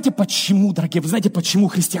христианство... Вы знаете почему, дорогие? Вы знаете, почему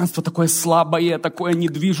христианство такое слабое, такое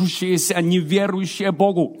недвижущееся, неверующее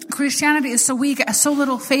Богу? Christianity is so weak, so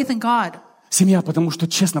little faith in God. Семья, потому что,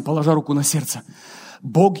 честно, положа руку на сердце,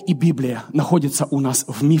 Бог и Библия находятся у нас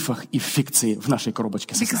в мифах и в фикции в нашей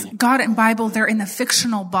коробочке Because сознания. God and Bible, they're in the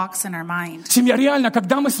fictional box in our mind. Семья, реально,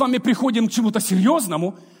 когда мы с вами приходим к чему-то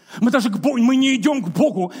серьезному, мы даже мы не идем к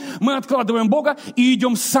Богу, мы откладываем Бога и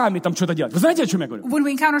идем сами там что-то делать. Вы знаете, о чем я говорю? When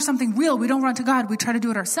we encounter something real, we don't run to God, we try to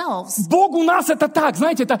do it ourselves. Бог у нас это так,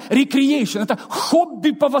 знаете, это recreation, это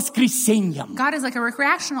хобби по воскресеньям. God is like a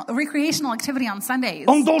recreational activity on Sundays.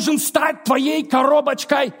 Он должен стать твоей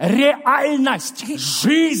коробочкой реальность,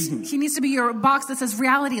 жизнь. He needs to be your box that says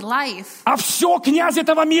reality, life. А все, князь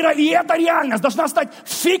этого мира, и эта реальность должна стать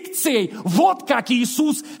фикцией. Вот как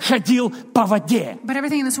Иисус ходил по воде. But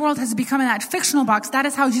everything in this world has become in that fictional box. That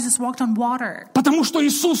is how Jesus walked on water. Потому что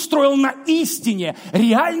Иисус строил на истине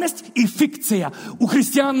реальность и фикция. У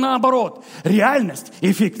христиан наоборот. Реальность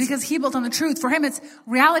и фикция. Because he built on the truth. For him, it's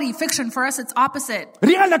reality, fiction. For us, it's opposite.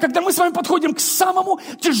 Реально, когда мы с вами подходим к самому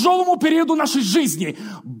тяжелому периоду нашей жизни,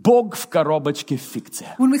 Бог в коробочке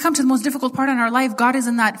фикция. When we come to the most difficult part in our life, God is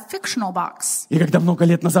in that fictional box. И когда много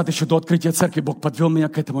лет назад, еще до открытия церкви, Бог подвел меня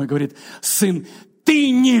к этому и говорит: сын,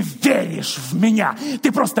 ты не веришь в меня,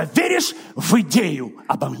 ты просто веришь в идею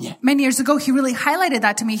обо мне. Many years ago, he really highlighted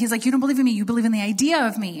that to me. He's like, you don't believe in me, you believe in the idea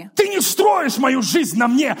of me. Ты не строишь мою жизнь на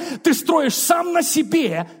мне, ты строишь сам на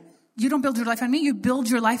себе You don't build your life on me, you build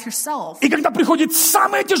your life yourself. И когда приходит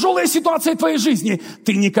самая тяжелая ситуация в твоей жизни,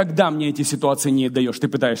 ты никогда мне эти ситуации не даешь. Ты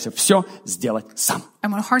пытаешься все сделать сам.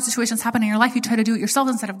 And when hard situations happen in your life, you try to do it yourself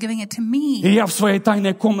instead of giving it to me. И я в своей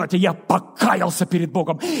тайной комнате, я покаялся перед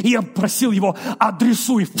Богом. И я просил Его,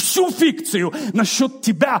 адресуй всю фикцию насчет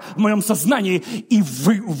тебя в моем сознании и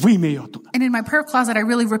вымей ее оттуда. And in my prayer closet, I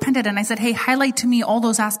really repented and I said, hey, highlight to me all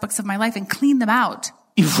those aspects of my life and clean them out.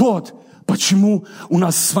 И вот почему у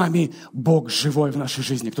нас с вами Бог живой в нашей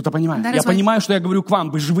жизни. Кто-то понимает? Я понимаю, что я говорю к вам.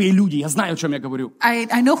 Вы живые люди. Я знаю, о чем я говорю. I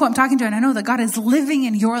know who I'm talking to, and I know that God is living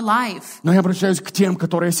in your life. Но я обращаюсь к тем,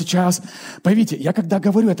 которые сейчас... Поймите, я когда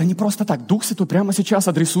говорю, это не просто так. Дух Святой прямо сейчас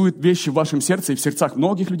адресует вещи в вашем сердце и в сердцах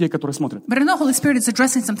многих людей, которые смотрят. But I know Holy Spirit is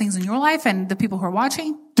addressing some things in your life and the people who are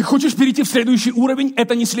watching. Ты хочешь перейти в следующий уровень?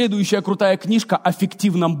 Это не следующая крутая книжка о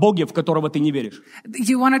фиктивном Боге, в которого ты не веришь.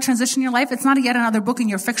 You want to transition your life? It's not yet another book in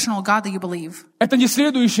your fictional God that you believe. Это не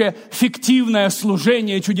следующее фиктивное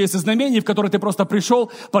служение чудес и знамений, в которое ты просто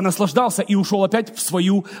пришел, понаслаждался и ушел опять в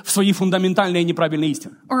свои фундаментальные неправильные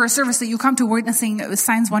истины. Or a service that you come to witnessing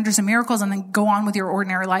signs, wonders, and miracles and then go on with your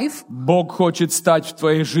ordinary life. Бог хочет стать в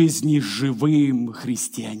твоей жизни живым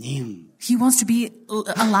христианином. He wants to be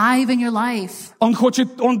alive in your life. Он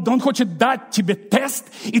хочет дать тебе тест,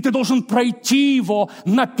 и ты должен пройти его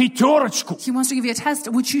на 5. He wants to give you a test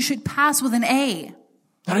which you should pass with an A.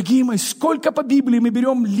 Дорогие мои, сколько по Библии мы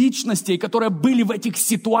берем личностей, которые были в этих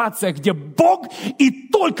ситуациях, где Бог и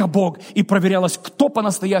только Бог, и проверялось, кто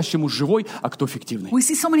по-настоящему живой, а кто фиктивный. We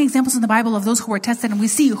see so many examples in the Bible of those who were tested, and we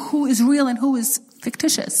see who is real and who is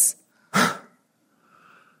fictitious.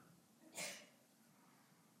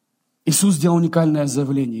 Иисус сделал уникальное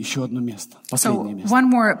заявление, еще одно место, последнее место. One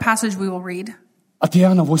more passage we will read. От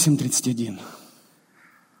Иоанна 8:31.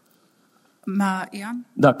 Ian?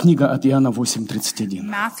 Да, книга от Иоанна 8:31.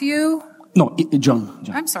 Matthew. No, John.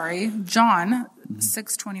 I'm sorry, John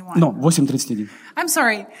 6:21. No, 8:31. I'm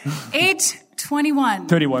sorry, 8:21.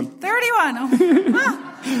 31. 31. Oh.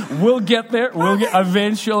 We'll get there.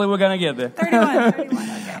 Eventually we're gonna get there. 31.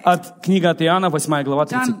 Okay. Книга от Иоанна, 8 глава,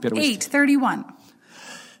 John 31. 8:31.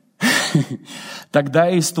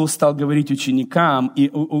 Тогда Иисус стал говорить ученикам и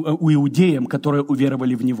иудеям, которые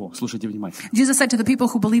уверовали в Него. Слушайте внимательно. Jesus said to the people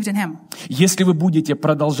who believed in him, если вы будете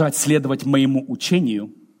продолжать следовать моему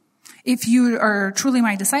учению, if you are truly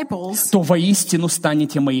my disciples, то воистину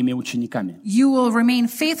станете моими учениками. You will remain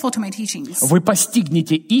faithful to my teachings. Вы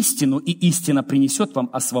постигнете истину, и истина принесет вам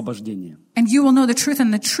освобождение. And you will know the truth,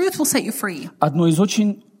 and the truth will set you free. Одно из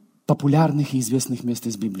очень популярных и известных мест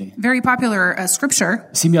из Библии. Very popular scripture.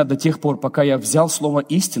 Семья до тех пор, пока я взял слово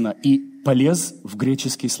 «истина» и полез в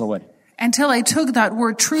греческий словарь. Until I took that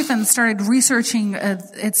word truth and started researching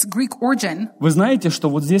its Greek origin. Вы знаете, что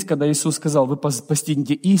вот здесь, когда Иисус сказал, вы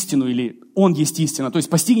постигнете истину, или Он есть истина, то есть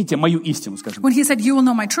постигните мою истину, скажем. When he said, you will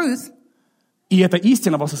know my truth. И эта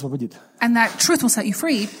истина вас освободит. And that truth will set you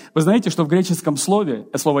free. Вы знаете, что в греческом слове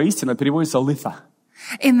слово «истина» переводится «литha».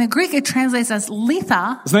 In the Greek, it translates as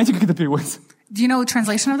letha. Знаете, как это переводится? Do you know the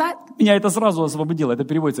translation of that? Меня это сразу освободило. Это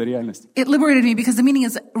переводится реальность. It liberated me because the meaning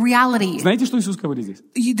is reality. Знаете, что Иисус говорит здесь?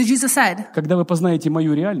 Jesus said, когда вы познаете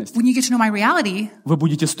мою реальность, when you get to know my reality, вы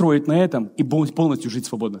будете строить на этом и полностью жить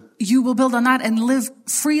свободно. You will build on that and live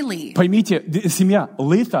freely. Поймите, семья,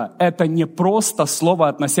 лита — это не просто слово,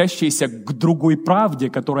 относящееся к другой правде,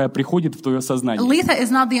 которая приходит в твое сознание. Letha is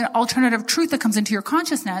not the alternative truth that comes into your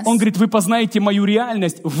consciousness. Он говорит, вы познаете мою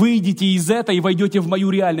реальность, выйдете из этого и войдете в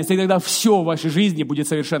мою реальность, и тогда все в вашей жизни будет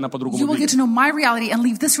совершенно по-другому. You will get to know my reality and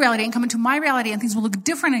leave this reality and come into my reality, and things will look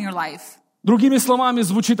different in your life. Другими словами,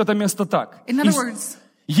 звучит это место так. In other words,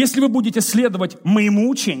 если вы будете следовать моему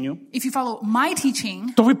учению, if you follow my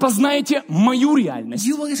teaching, то вы познаете мою реальность.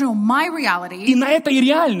 You will get to know my reality, и на этой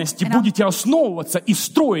реальности будете основываться и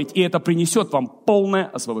строить, и это принесет вам полное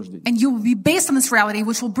освобождение. And you will be based on this reality,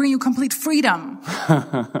 which will bring you complete freedom.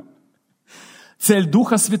 Цель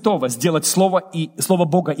Духа Святого — сделать Слово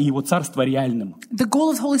Бога и Его Царство реальным. The goal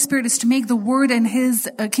of the Holy Spirit is to make the Word and His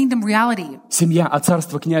kingdom reality. Семья, а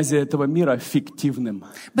царство князя этого мира фиктивным.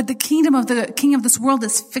 But the kingdom of the king of this world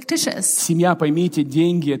is fictitious. Семья, поймите,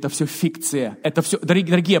 деньги — это все фикция. Это все,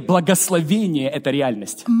 дорогие, благословение — это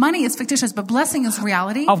реальность. Money is fictitious, but blessing is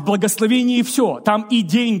reality. А в благословении все. Там и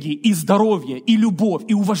деньги, и здоровье, и любовь,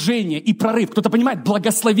 и уважение, и прорыв. Кто-то понимает,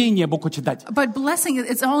 благословение Бог хочет дать. But blessing,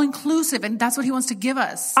 it's all inclusive, and that's what He wants to give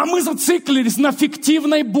us. А мы зациклились на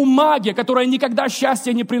фиктивной бумаге, которая никогда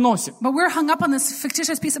счастья не приносит. But we're hung up on this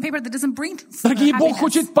fictitious piece of paper that doesn't bring Дорогие, Бог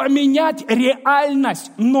хочет поменять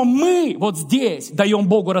реальность, но мы вот здесь даем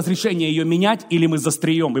Богу разрешение ее менять, или мы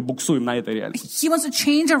застреем и буксуем на этой реальности. He wants to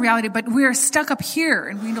change our reality, but we're stuck up here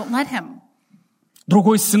and we don't let Him.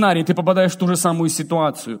 Другой сценарий, ты попадаешь в ту же самую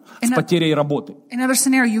ситуацию с потерей работы.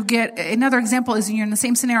 Another example is you're in the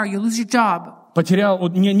same scenario, you lose your job. Потерял,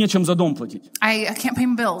 нечем за дом платить. I can't pay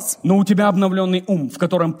my bills. Но у тебя обновленный ум, в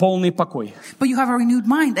котором полный покой. But you have a renewed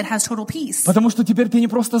mind that has total peace. Потому что теперь ты не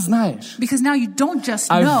просто знаешь, Because now you don't just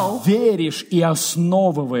а know, веришь и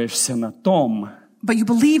основываешься на том, but you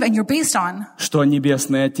believe and you're based on что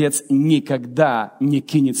Небесный Отец никогда не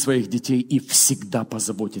кинет своих детей и всегда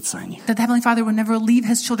позаботится о них. that the Heavenly Father will never leave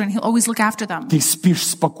His children. He'll always look after them. Ты спишь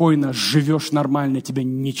спокойно, живешь нормально, тебя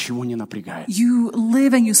ничего не напрягает. You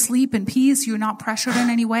live and you sleep in peace. You're not pressured in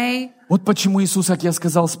any way. Вот почему Иисус, как я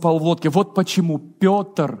сказал, спал в лодке. Вот почему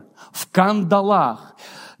Петр в кандалах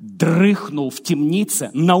дрыхнул в темнице.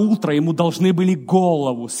 На утро ему должны были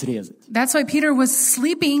голову срезать. That's why Peter was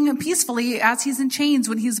sleeping peacefully as he's in chains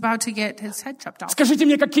when he's about to get his head chopped off. Скажите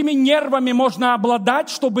мне, какими нервами можно обладать,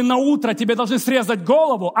 чтобы на утро тебе должны срезать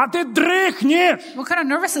голову, а ты дрыхнешь? What kind of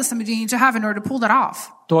nervous system do you need to have in order to pull that off?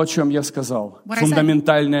 То, о чем я сказал. What I said.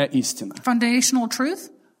 Фундаментальная истина. Foundational truth?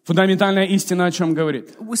 Фундаментальная истина о чем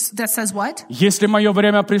говорит? That says what? Если мое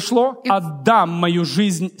время пришло, отдам мою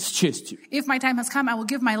жизнь с честью. If my time has come, I will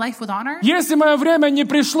give my life with honor. Если мое время не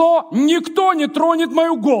пришло, никто не тронет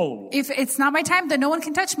мою голову. If it's not my time, then no one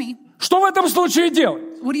can touch me. Что в этом случае делать?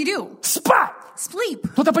 What do? Спать! Sleep.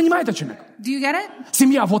 Кто-то понимает, о чем я? Do you get it?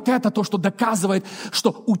 Семья, вот это то, что доказывает,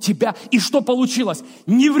 что у тебя... И что получилось?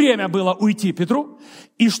 Не время было уйти Петру.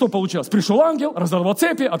 И что получилось? Пришел ангел, разорвал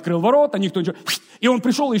цепи, открыл ворота, никто ничего... И он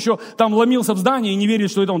пришел, еще там ломился в здание и не верит,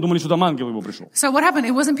 что это он. Думали, что там ангел его пришел. So what happened?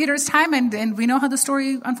 It wasn't Peter's time, and we know how the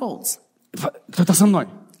story unfolds. Кто-то со мной.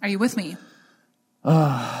 Are you with me?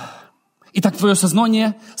 Итак, твое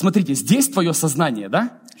сознание... Смотрите, здесь твое сознание,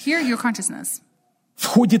 да? Here, your consciousness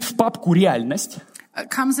Входит в папку «Реальность»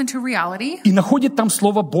 comes into reality и находит там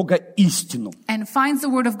слово Бога «истину». and finds the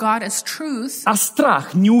word of God as truth. А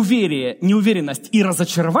страх, неуверенность и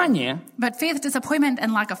разочарование But faith, disappointment,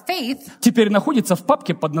 and lack of faith теперь находится в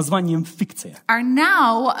папке под названием «Фикция». are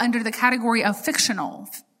now under the category of fictional.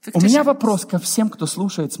 У меня вопрос ко всем, кто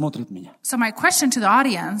слушает, смотрит меня. So my question to the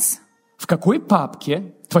audience: В какой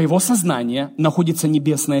папке твоего сознания находится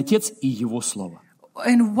Небесный Отец и Его Слово?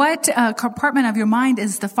 in what compartment of your mind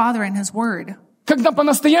is the Father and His Word? Когда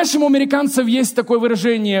по-настоящему у американцев есть такое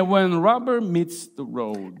выражение «when rubber meets the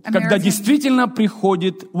road», когда действительно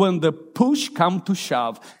приходит «when the push come to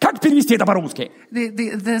shove». Как перевести это по-русски?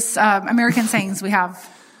 This American sayings we have.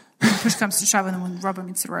 Push comes to shove, and when rubber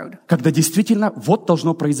meets the road. Когда действительно вот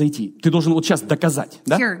должно произойти. Ты должен вот сейчас доказать,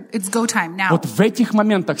 да? Here, it's go time now. Вот в этих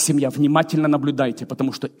моментах, семья, внимательно наблюдайте,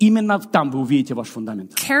 потому что именно там вы увидите ваш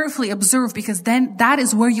фундамент. Carefully observe, because then that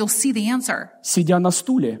is where you'll see the answer. Сидя на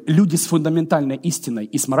стуле, люди с фундаментальной истиной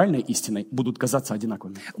и с моральной истиной будут казаться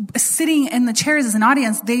одинаковыми. Sitting in the chairs as an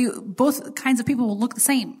audience, both kinds of people will look the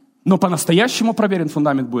same. Но по-настоящему проверен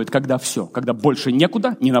фундамент будет, когда все, когда больше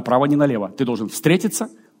некуда, ни направо, ни налево. Ты должен встретиться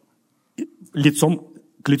лицом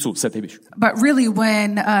к лицу с этой вещью. But really,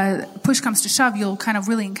 when push comes to shove, you'll kind of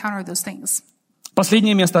really encounter those things.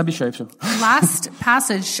 Последнее место, обещаю, все. Last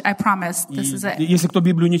passage, I promise, this is it. Если кто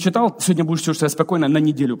Библию не читал, сегодня будешь чувствовать себя спокойно, на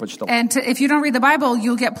неделю почитал. And if you don't read the Bible,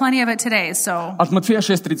 you'll get plenty of it today. So От Матфея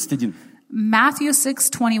 6:31. Matthew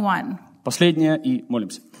 6:21. Последнее и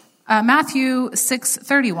молимся. Matthew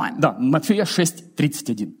 6:31. Да, Матфея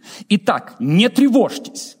 6:31. Итак, не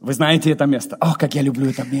тревожьтесь. Вы знаете это место. Ох, как я люблю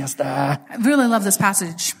это место. I really love this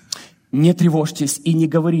passage. Не тревожьтесь и не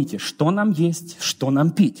говорите, что нам есть, что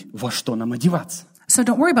нам пить, во что нам одеваться. So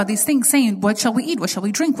don't worry about these things, saying, what shall we eat, what shall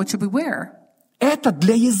we drink, what should we wear? Это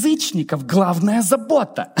для язычников главная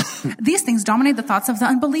забота. These things dominate the thoughts of the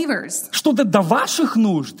unbelievers. Что-то до ваших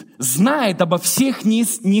нужд знает обо всех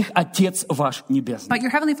них Отец ваш Небесный. But your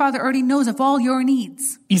Heavenly Father already knows of all your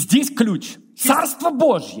needs. И здесь ключ. Царство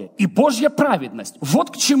Божье и Божья праведность.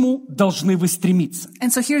 Вот к чему должны вы стремиться. And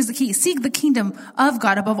so here's the key. Seek the kingdom of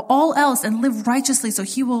God above all else and live righteously, so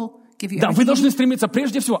He will give you Да, вы everything. должны стремиться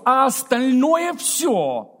прежде всего, а остальное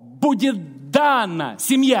все будет дано.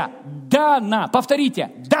 Семья, дано.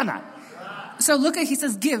 Повторите, дано. So look at, He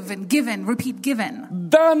says, give and given, repeat, given.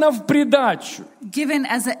 Дано в придачу. Given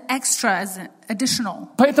as an extra, as an additional.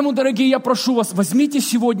 Поэтому, дорогие, я прошу вас, возьмите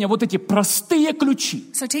сегодня вот эти простые ключи,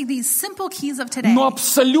 So take these simple keys of today, но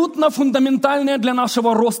абсолютно фундаментальные для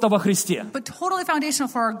нашего роста во Христе. but totally foundational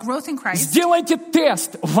for our growth in Christ, Сделайте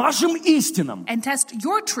тест вашим истинам and test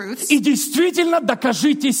your truths, и действительно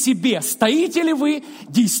докажите себе, стоите ли вы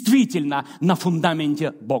действительно на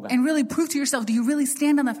фундаменте Бога. and really prove to yourself, do you really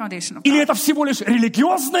stand on the foundation of Или God? это всего лишь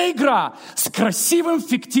религиозная игра с красивым,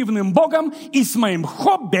 фиктивным Богом и с моим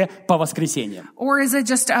хобби по воскресеньям. поведением. Or is it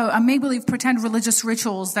just a make-believe pretend religious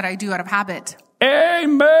rituals that I do out of habit?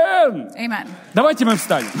 Amen! Amen. Давайте мы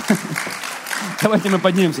встанем. Давайте мы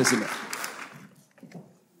поднимемся себе.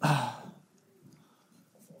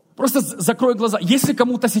 Просто закрой глаза. Если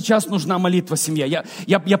кому-то сейчас нужна молитва, семья,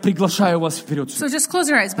 я приглашаю вас вперед. So just close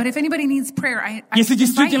your eyes. But if anybody needs prayer, I Если invite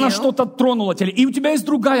действительно you. что-то тронуло теле, и у тебя есть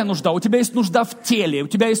другая нужда, у тебя есть нужда в теле, у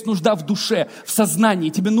тебя есть нужда в душе, в сознании,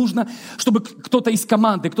 тебе нужно, чтобы кто-то из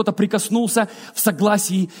команды, кто-то прикоснулся в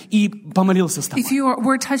согласии и помолился с тобой. If you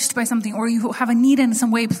were touched by something or you have a need in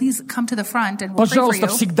some way, please come to the front and we'll pray for Пожалуйста, you.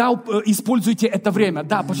 всегда используйте это время.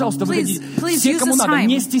 Да, пожалуйста, выходите. Please Все, use кому this надо, time.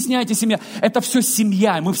 не стесняйтесь семья. Это все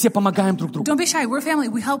семья, мы все помогаем друг другу. Don't be shy. We're family.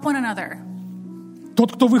 We help one another.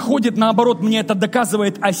 Тот, кто выходит, наоборот, мне это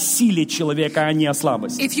доказывает о силе человека, а не о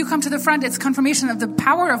слабости. If you come to the front, it's confirmation of the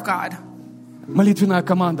power of God. Молитвенная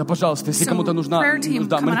команда, пожалуйста, если So, кому-то нужна prayer team,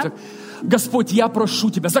 нужда, come on молитва. up. Господь, я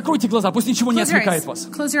прошу Тебя, закройте глаза, пусть ничего не Close your отвлекает eyes. вас.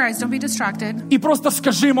 Close your eyes. Don't be distracted. И просто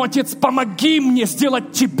скажи Ему, Отец, помоги мне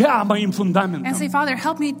сделать Тебя моим And фундаментом. say, Father,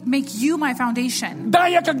 help me make you my foundation. Да,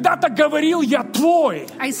 я когда-то говорил, я Твой.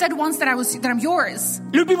 I said once that I'm yours.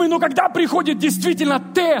 Любимый, но когда приходит действительно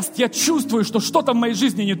тест, я чувствую, что что-то в моей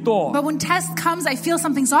жизни не то. But when test comes, I feel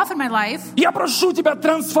something's off in my life. Я прошу Тебя,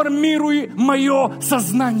 трансформируй мое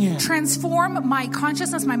сознание. Transform my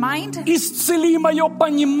consciousness, my mind. Исцели мое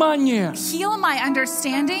понимание. Heal my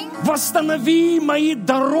understanding. Восстанови мои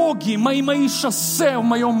дороги, мои шоссе в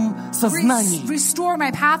моем сознании. Restore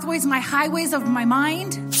my pathways, my highways of my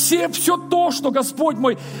mind. Все то, что, Господь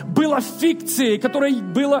мой, было фикцией, которое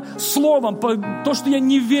было словом, то, что я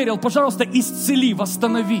не верил, пожалуйста, исцели,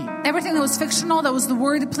 восстанови. Everything that was fictional, that was the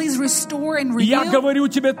word, please restore and Я renew. говорю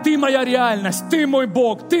Тебе, Ты моя реальность, Ты мой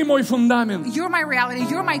Бог, Ты мой фундамент. You're my reality,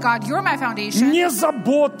 you're my God, you're my foundation. Не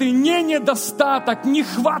заботы, не недостаток,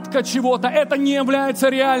 нехватка чего-то, это не является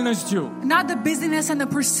реальностью. Not the busyness and the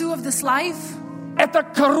pursuit of this life. Это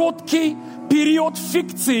короткий период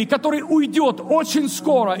фикции, который уйдет очень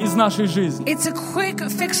скоро из нашей жизни. It's a quick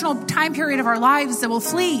fictional time period of our lives that will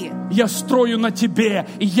flee. Я строю на Тебе,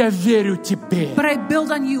 и я верю Тебе. But I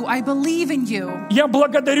build on you, I believe in you. Я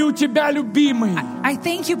благодарю Тебя, любимый, I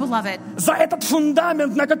thank you, beloved, за этот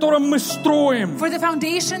фундамент, на котором мы строим. for the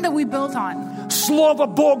foundation that we built on. Слово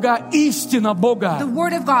Бога, истина The Бога.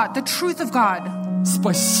 word of God, the truth of God.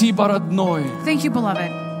 Спасибо, родной. Thank you,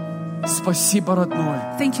 beloved. Спасибо, родной.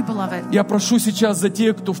 Thank you, beloved. Я прошу сейчас за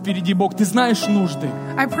тех, кто впереди, Бог. Ты знаешь нужды.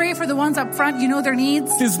 I pray for the ones up front. You know their needs.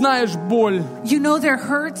 Ты знаешь боль. You know their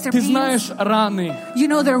hurts, their Ты pains. знаешь раны. You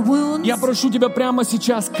know their wounds. Я прошу Тебя прямо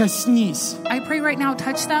сейчас, коснись. I pray right now,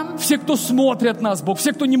 touch them. Все, кто смотрят нас, Бог,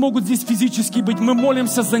 все, кто не могут здесь физически быть, мы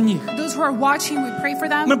молимся за них. Those who are watching, we pray for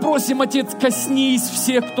them. Мы просим, Отец, коснись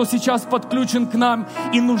всех, кто сейчас подключен к нам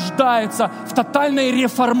и нуждается в тотальной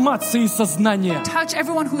реформации сознания. Touch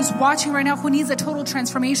everyone who's watching right now who needs a total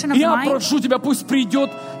transformation of Я mind. прошу Тебя, пусть придет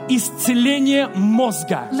исцеление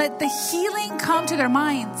мозга. Let the healing come to their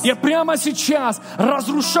minds. Я прямо сейчас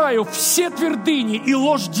разрушаю все твердыни и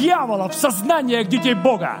ложь дьявола в сознаниях детей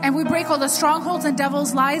Бога. And we break all the strongholds and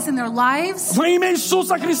devil's lies in their lives. Во имя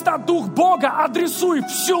Иисуса Христа, Дух Бога, адресуй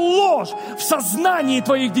всю ложь в сознании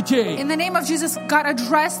Твоих детей. In the name of Jesus, God,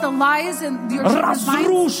 address the lies in your children's minds.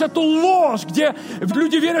 Разрушь эту ложь, где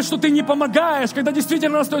люди верят, что Ты не помогаешь, когда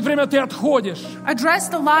действительно настает время, Ты отходишь. Address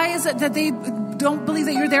the lies that they don't believe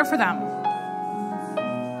that you're there for them.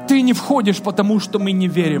 Ты не входишь, потому что мы не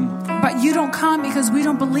верим. But you don't come because we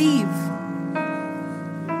don't believe.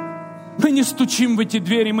 Мы не стучим в эти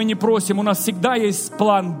двери, мы не просим. У нас всегда есть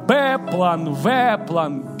план Б, план В,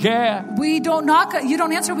 план Г. We don't knock, you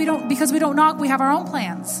don't answer, because we don't knock, we have our own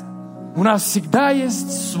plans. У нас всегда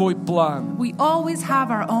есть свой план. We always have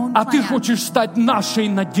our own А Ты plan. хочешь стать нашей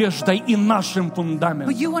надеждой и нашим But фундаментом.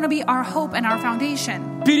 you want to be our hope and our foundation.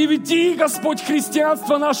 Переведи, Господь,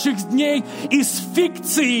 христианство наших дней из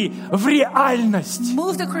фикции в реальность.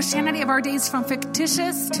 Move the Christianity of our days from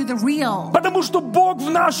fictitious to the real. Потому что Бог в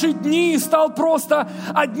наши дни стал просто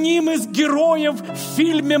одним из героев в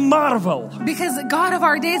фильме «Марвел». Because God of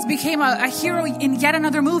our days became a hero in yet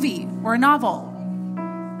another movie or a novel.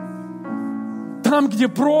 Там, где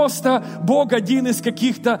просто Бог один из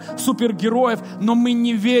каких-то супергероев, но мы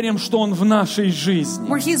не верим, что Он в нашей жизни.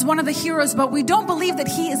 Where He's one of the heroes, but we don't believe that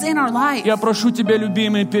He is in our life. Я прошу Тебя,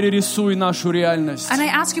 любимый, перерисуй нашу реальность. And I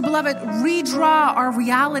ask you, beloved, redraw our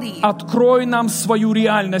reality. Открой нам свою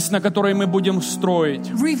реальность, на которой мы будем строить.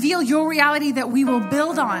 Reveal your reality that we will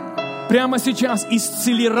build on. Прямо сейчас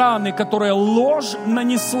исцели раны, которые ложь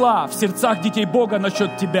нанесла в сердцах детей Бога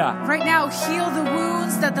насчет Тебя. Right now, heal the wounds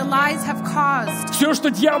wounds that the lies have caused. Все, что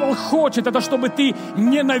дьявол хочет, это чтобы ты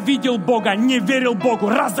ненавидел Бога, не верил Богу,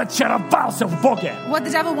 разочаровался в Боге. What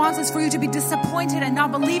the devil wants is for you to be disappointed and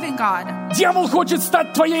not believe in God. Дьявол хочет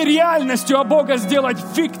стать твоей реальностью, а Бога сделать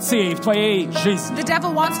фикцией в твоей жизни. The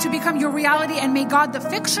devil wants to become your reality and make God the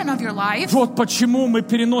fiction of your life. Вот почему мы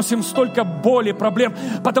переносим столько боли, проблем,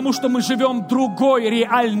 потому что мы живем другой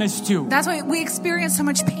реальностью. That's why we experience so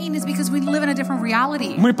much pain is because we live in a different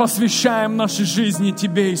reality. Мы посвящаем наши жизни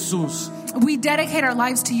Тебе, Иисус. We dedicate our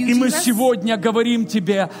lives to you, И мы Jesus. сегодня говорим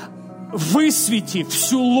Тебе, высвети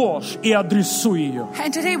всю ложь и адресуй ее.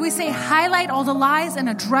 And today we say, highlight all the lies and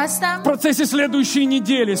address В them. процессе следующей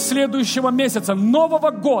недели, следующего месяца,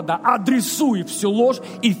 Нового года адресуй всю ложь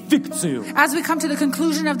и фикцию. As we come to the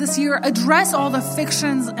conclusion of this year, address all the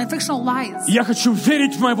fictions and fictional lies. Я хочу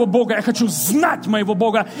верить в моего Бога, я хочу знать моего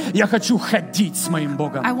Бога, я хочу ходить с моим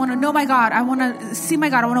Богом. I want to know my God. I want to see my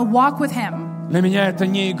God. I want to walk with Him. Для меня это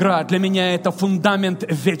не игра, для меня это фундамент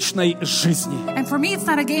вечной жизни. And for me, it's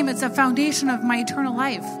not a game. It's a foundation of my eternal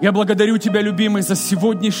life. Я благодарю Тебя, любимый, за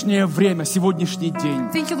сегодняшнее время, сегодняшний день.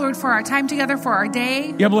 Thank you, Lord, for our time together, for our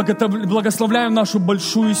day. Я благословляю нашу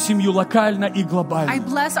большую семью локально и I глобально.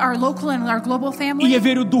 bless our local and our global И я family.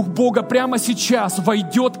 верю, Дух Бога прямо сейчас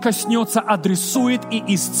войдет, коснется, адресует и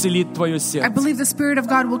исцелит твое I сердце. believe the Spirit of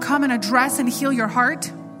God will come and address and heal your heart.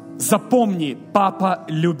 Запомни, Папа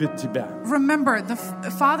любит тебя. Remember, the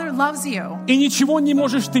Father loves you. И ничего не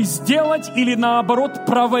можешь ты сделать или наоборот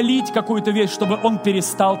провалить какую-то вещь, чтобы Он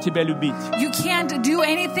перестал тебя любить. You can't do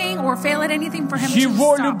anything or fail at anything for Him to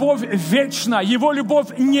Его stop. любовь вечна, Его любовь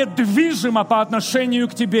недвижима по отношению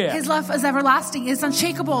к тебе. His love is everlasting, it's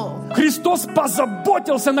unshakable. Христос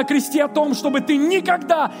позаботился на кресте о том, чтобы ты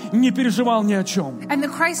никогда не переживал ни о чем. And the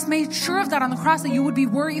Christ made sure of that on the cross, that you would be И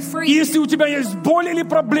worry-free. если у тебя есть боль или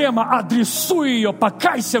проблема, адресуй ее,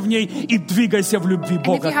 покайся в ней и двигайся в любви And if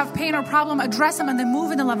you Бога. have pain or problem, address them and then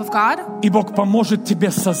move in the love of God. И Бог поможет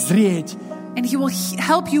тебе созреть And He will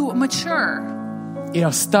help you mature и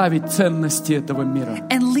оставить ценности этого мира.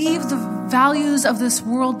 and leave the values of this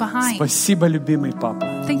world behind. Спасибо, любимый Папа.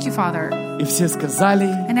 Thank you, Father. И все сказали: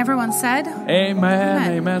 And everyone said,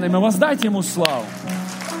 Amen, amen, amen. Воздайте Ему славу.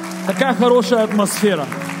 Такая хорошая атмосфера.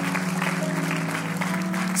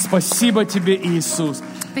 Спасибо тебе, Иисус.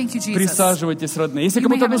 thank you, Jesus. Присаживайтесь, родные. Если You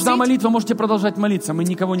кому-то may have a нужна seat. молитва, можете продолжать молиться. Мы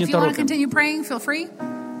никого не If you want to торопим. continue praying, feel free.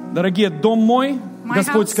 Дорогие, дом мой, My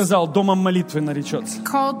Господь house. сказал, домом молитвы наречется.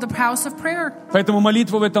 Called the house of prayer. Поэтому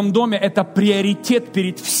молитва в этом доме – это приоритет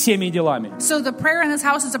перед всеми делами. So the prayer in this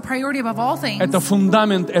house is a priority above all things. Это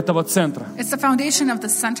фундамент этого центра. It's the foundation of the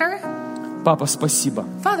center. Папа, спасибо.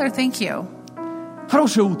 Father, thank you.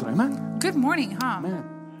 Хорошее утро, аминь. Good morning, huh? Аминь.